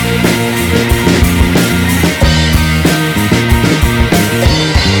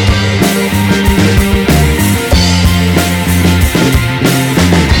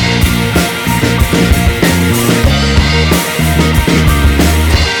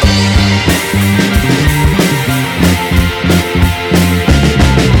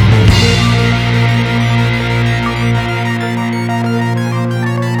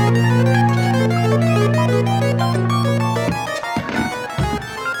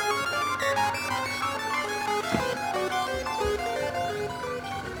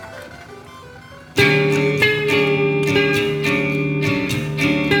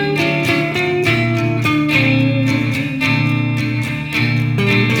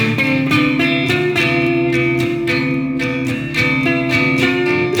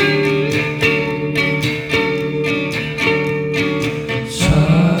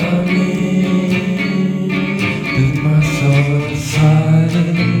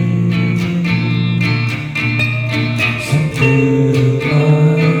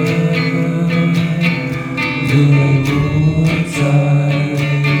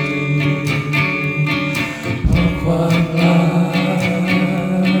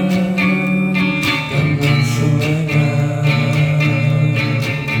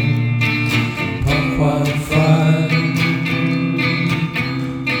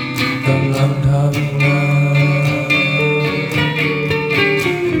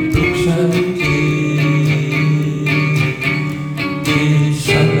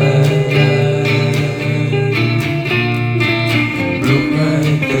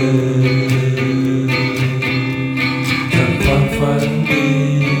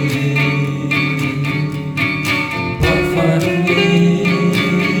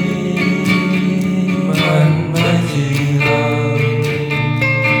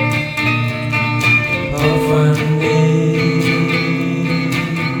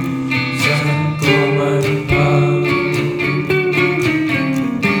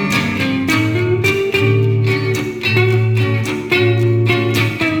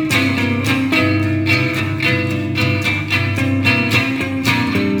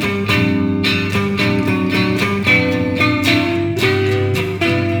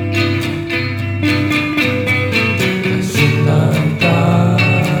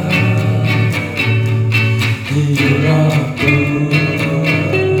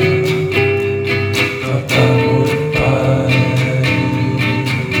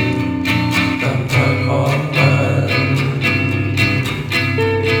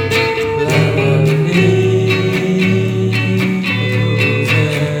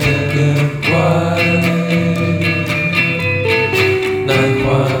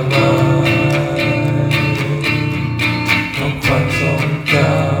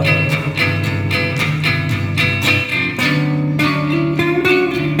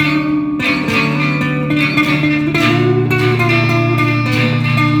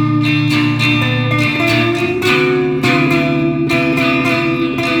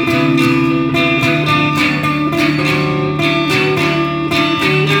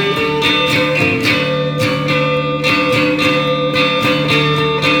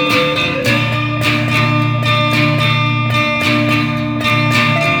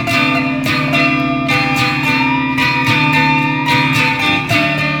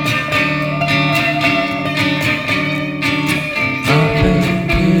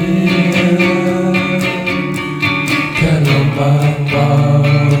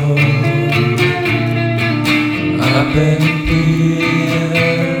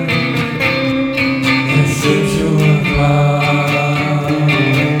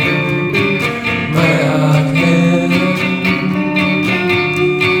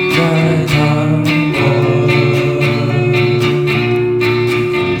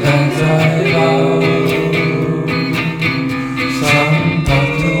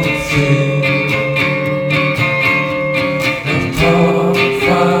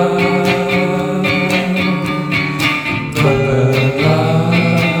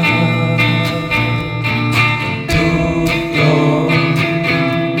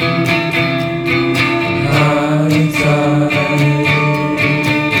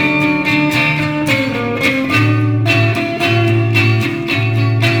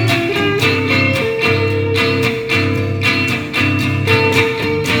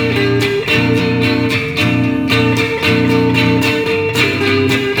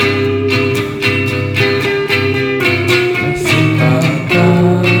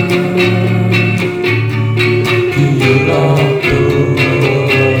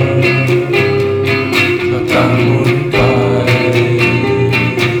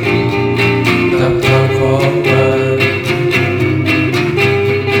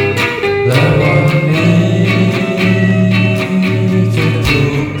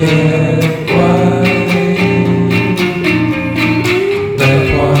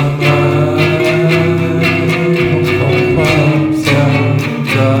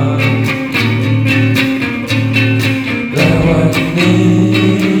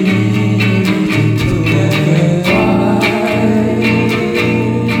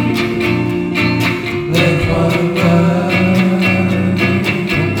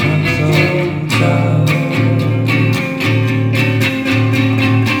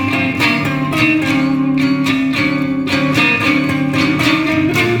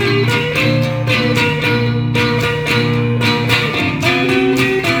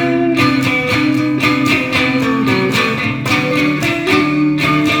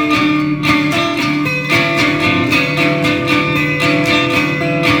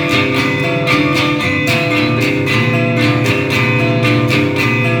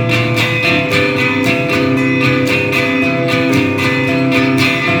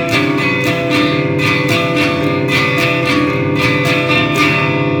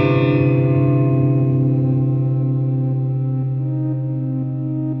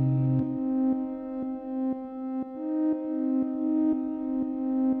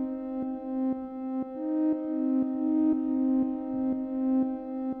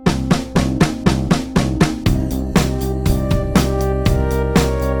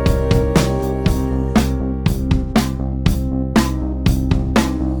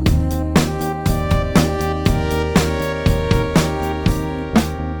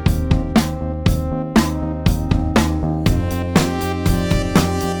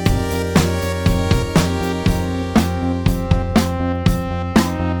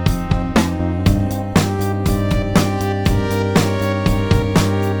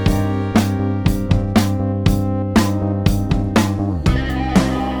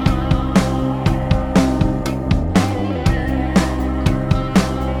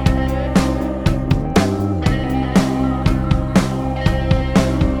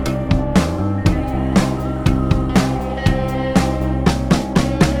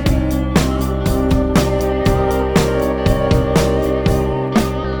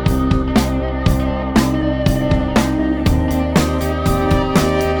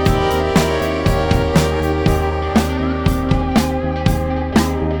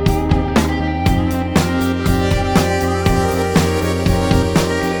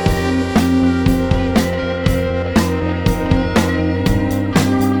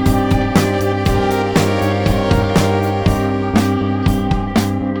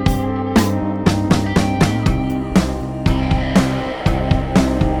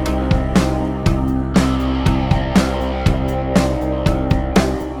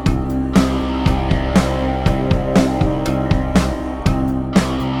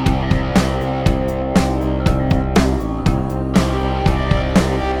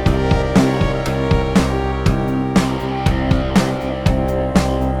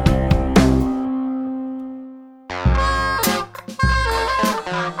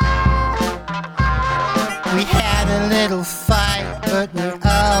 a little fight, but we're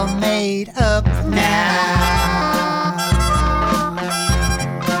all made up now.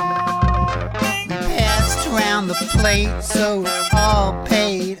 We passed around the plate, so we're all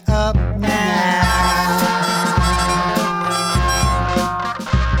paid up now.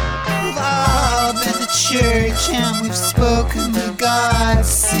 We've all been to church and we've spoken to God's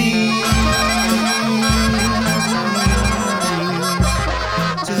seed.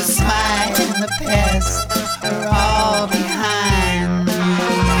 To the smile and the past are all behind me.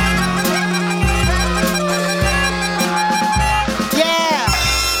 Yeah!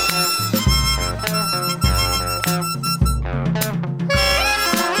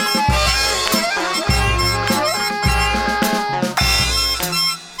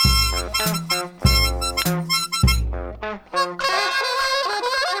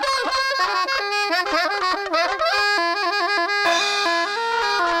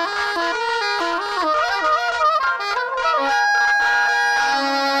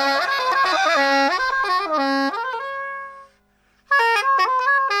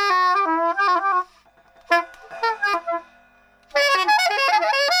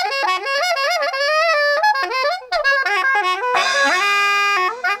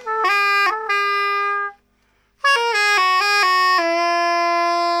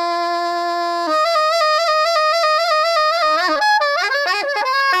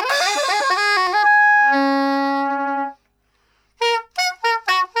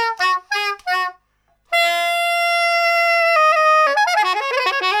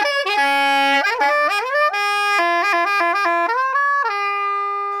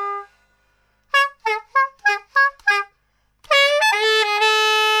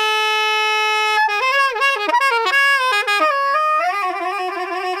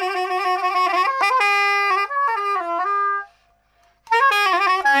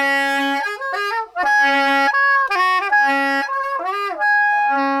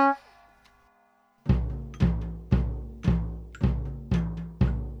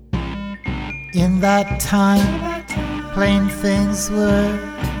 In that time, plain things were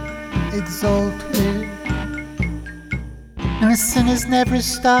exalted, and the sinners never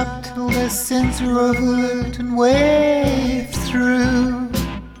stopped till their sins were overlooked and waved through.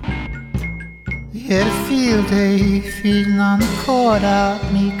 We had a field day feeding on the court out,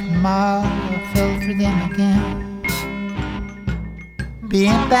 meek and mild, I fell for them again.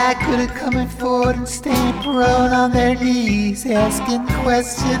 Being backward and coming forward and staying prone on their knees, asking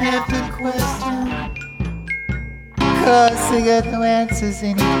question after question. Cause they got no answers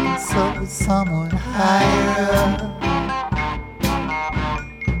and you consult with someone higher up.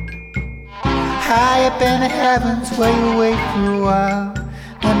 High up in the heavens where you wait for a while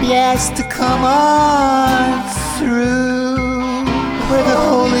and be asked to come on through. Where the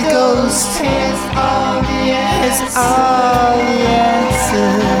Holy Ghost has all the answers.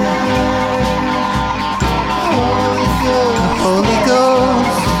 Holy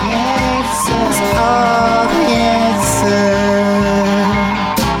Ghost has all the answers.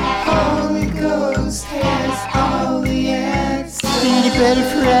 Holy Ghost has all the answers. Ain't you better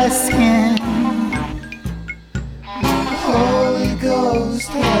for asking? Holy Ghost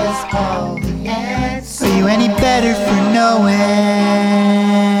has all the answers. Are you any better for knowing?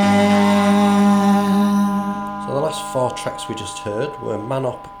 So the last 4 tracks we just heard were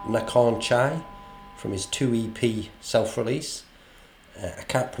Manop Nakorn Chai from his 2 EP self-release. I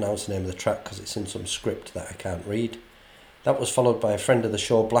can't pronounce the name of the track because it's in some script that I can't read. That was followed by a friend of the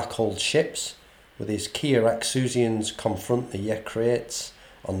show, Black Hole Ships, with his Kia Axusians Confront the Yekreates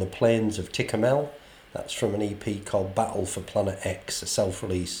on the Plains of Tikamel. That's from an EP called Battle for Planet X, a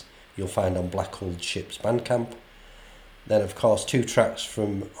self-release you'll find on Black Hole Ships Bandcamp. Then of course 2 tracks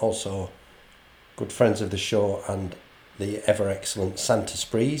from also good friends of the show and the ever excellent Santa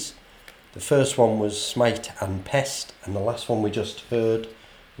Sprees. The first one was Smite and Pest, and the last one we just heard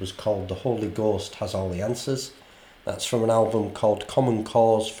was called The Holy Ghost Has All the Answers. That's from an album called Common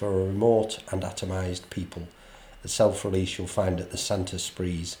Cause for a Remote and Atomized People, a self-release you'll find at the Santa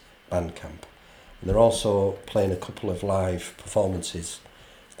Sprees Bandcamp. And they're also playing a couple of live performances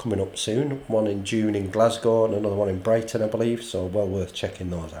coming up soon, one in June in Glasgow and another one in Brighton, I believe, so well worth checking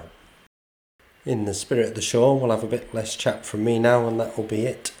those out. In the spirit of the show, we'll have a bit less chat from me now, and that will be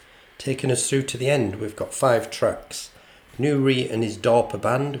it. Taking us through to the end, we've got 5 tracks. Nuri and his Dorper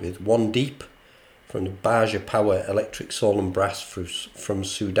Band with One Deep from the Baja Power Electric Soul and Brass from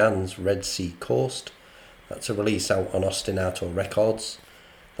Sudan's Red Sea coast. That's a release out on Ostinato Records.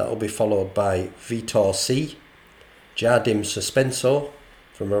 That will be followed by Vitor C, Jardim Suspenso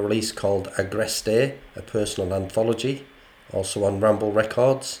from a release called Agreste, a personal anthology, also on Ramble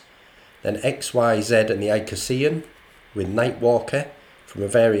Records. Then XYZ and the Icosian with Nightwalker from a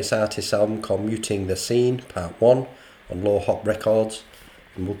Various Artists album called Muting the Scene, Part 1 on Low Hop Records.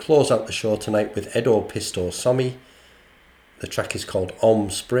 And we'll close out the show tonight with Edo Pisto Somi. The track is called Om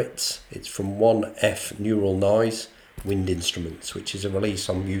Spritz. It's from 1F Neural Noise Wind Instruments, which is a release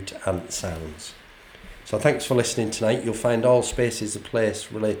on Mute Ant Sounds. So thanks for listening tonight. You'll find all Spaces the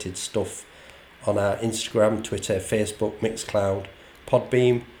Place related stuff on our Instagram, Twitter, Facebook, Mixcloud,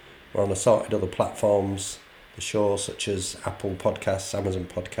 Podbeam. We're on assorted other platforms, the show such as Apple Podcasts, Amazon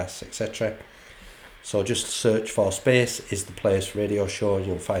Podcasts, etc. So just search for Space is the Place radio show and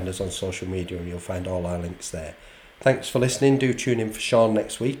you'll find us on social media and you'll find all our links there. Thanks for listening. Do tune in for Sean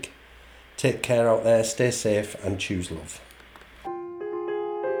next week. Take care out there, stay safe and choose love.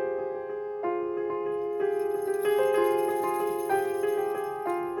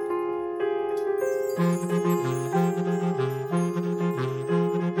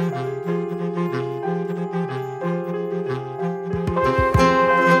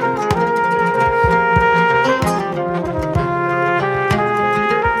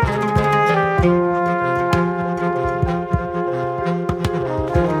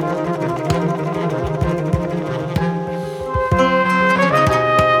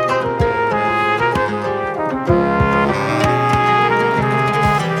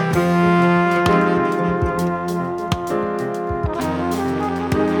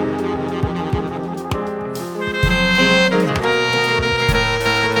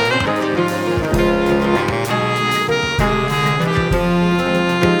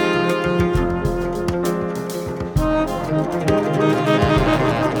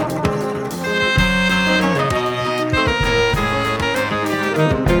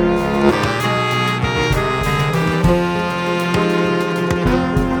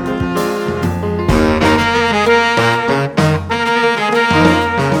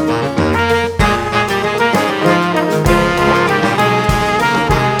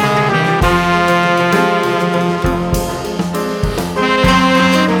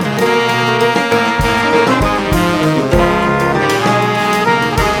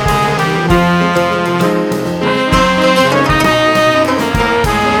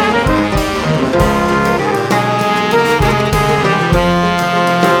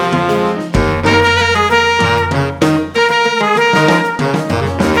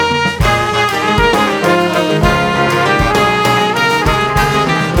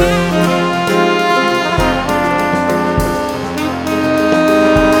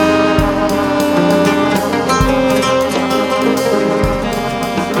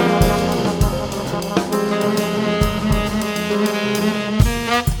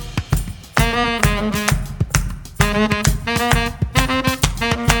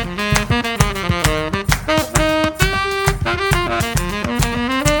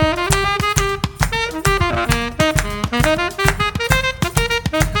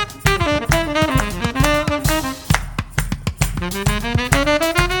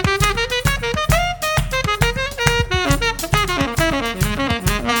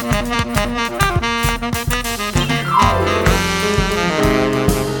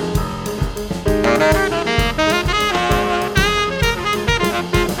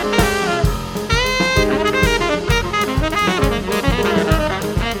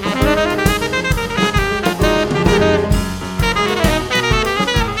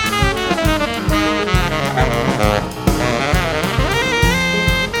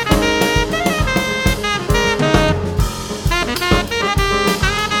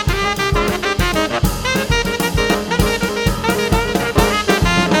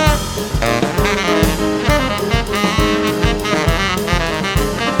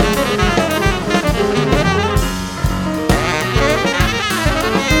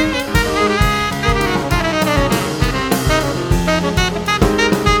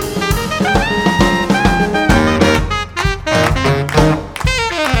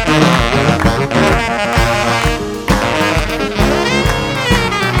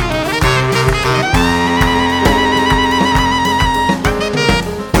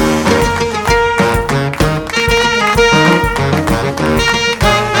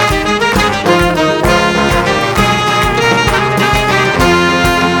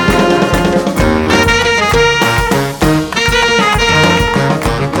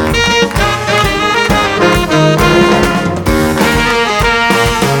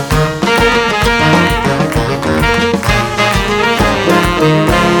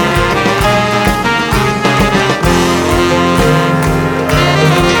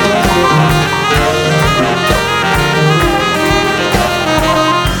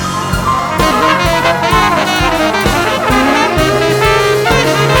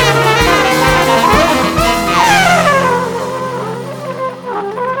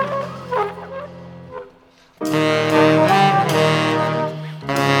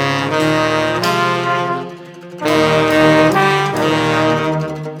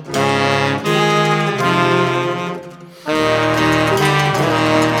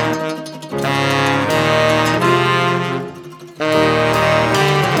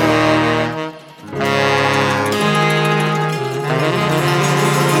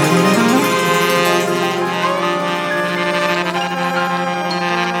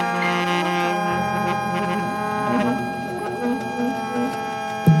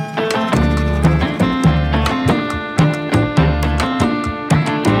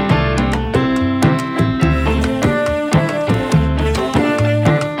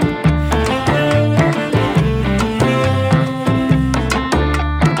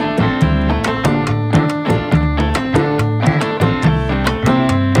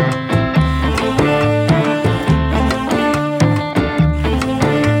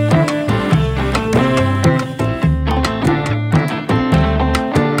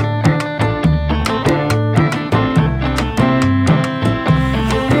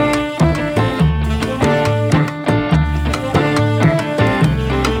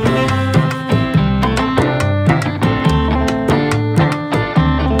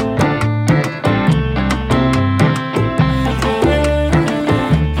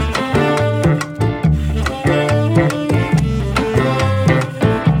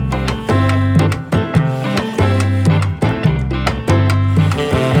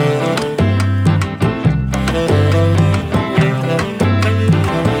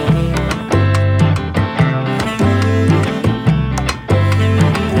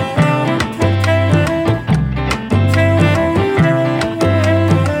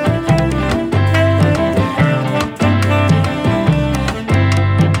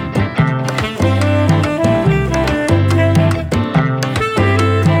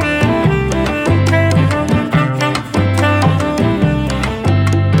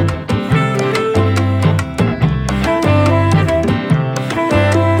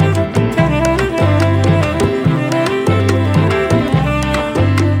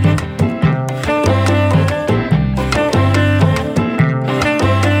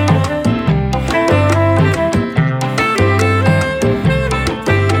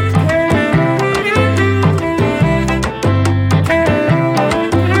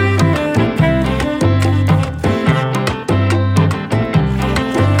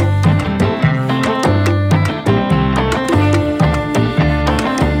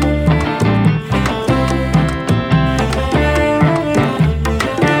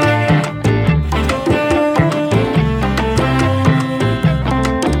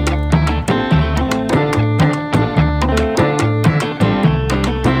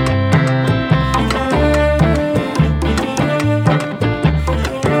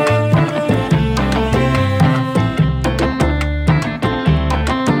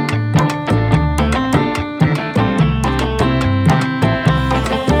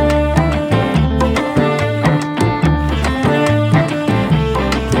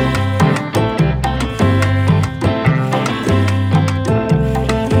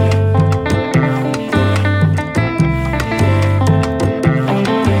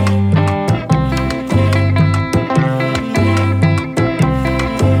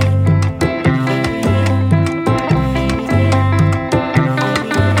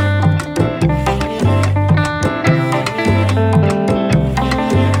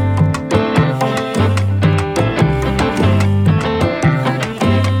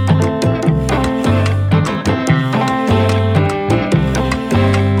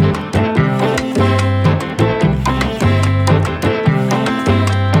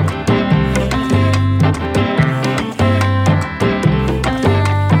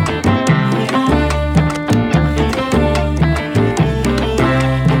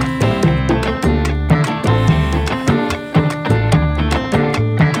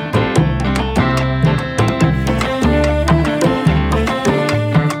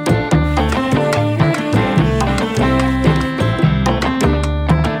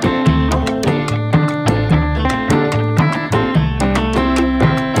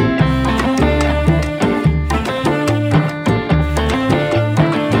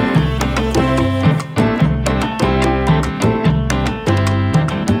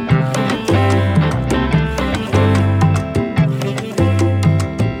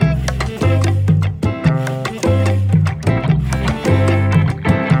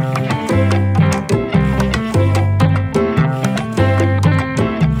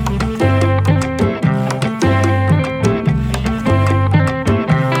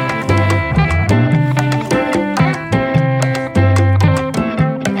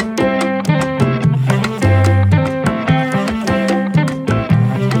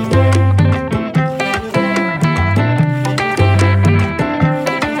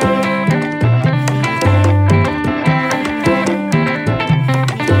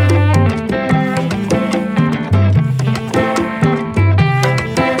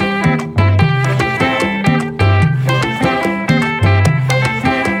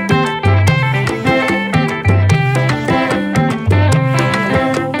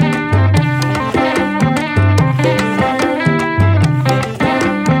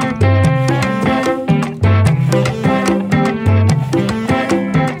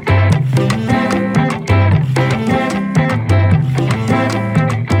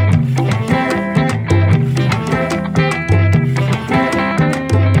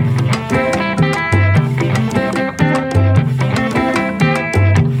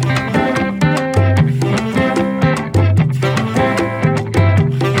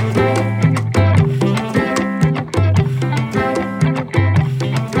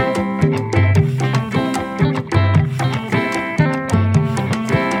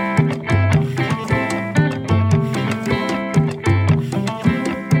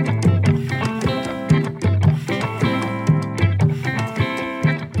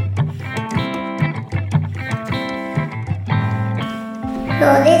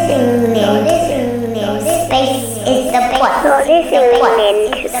 Space is the point.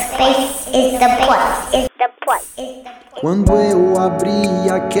 Space is the point. Quando eu abri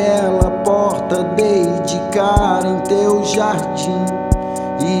aquela porta, dei de cara em teu jardim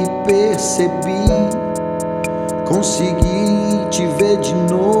e percebi, consegui te ver de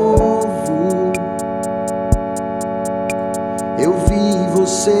novo. Eu vi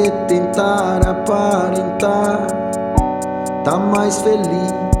você tentar aparentar, tá mais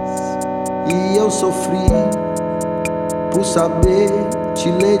feliz, e eu sofri por saber te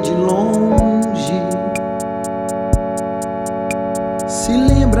ler de longe. Se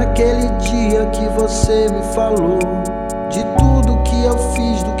lembra aquele dia que você me falou de tudo que eu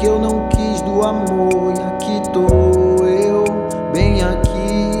fiz, do que eu não quis, do amor? E aqui tô eu, bem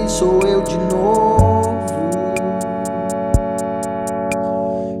aqui, sou eu de novo.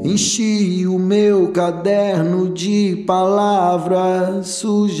 Enchi o meu caderno de palavras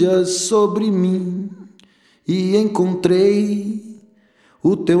sujas sobre mim e encontrei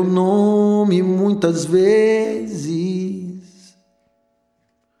o teu nome muitas vezes.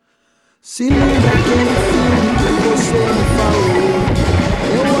 Se lembra aquele filme que você me falou?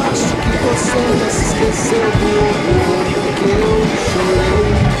 Eu acho que você já se esqueceu do horror que eu chorei,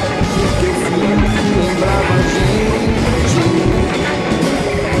 porque o filme lembrava a gente.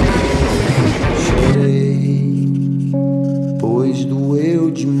 Chorei, pois doeu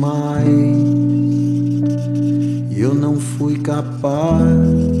demais e eu não fui capaz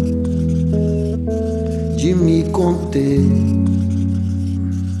de me conter.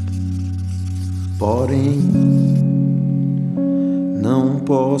 Porém, não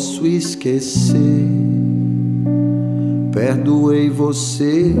posso esquecer. Perdoei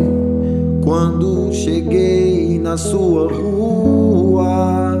você quando cheguei na sua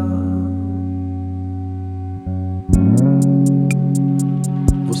rua.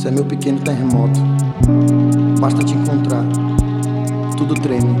 Você é meu pequeno terremoto. Basta te encontrar, tudo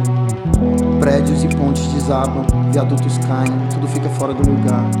treme. Prédios e pontes desabam, viadutos caem, tudo fica fora do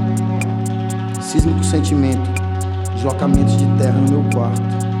lugar. Sísmico sentimento, deslocamentos de terra no meu quarto,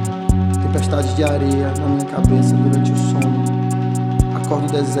 tempestades de areia na minha cabeça durante o sono.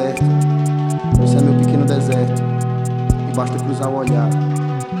 Acordo deserto, você é meu pequeno deserto, e basta cruzar o olhar.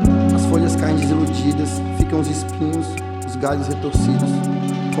 As folhas caem desiludidas, ficam os espinhos, os galhos retorcidos,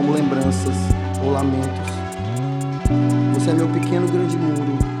 como lembranças ou lamentos. Você é meu pequeno grande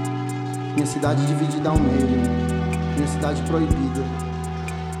muro, minha cidade dividida ao meio, minha cidade proibida.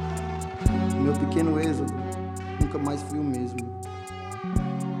 Meu pequeno êxodo, nunca mais fui o mesmo.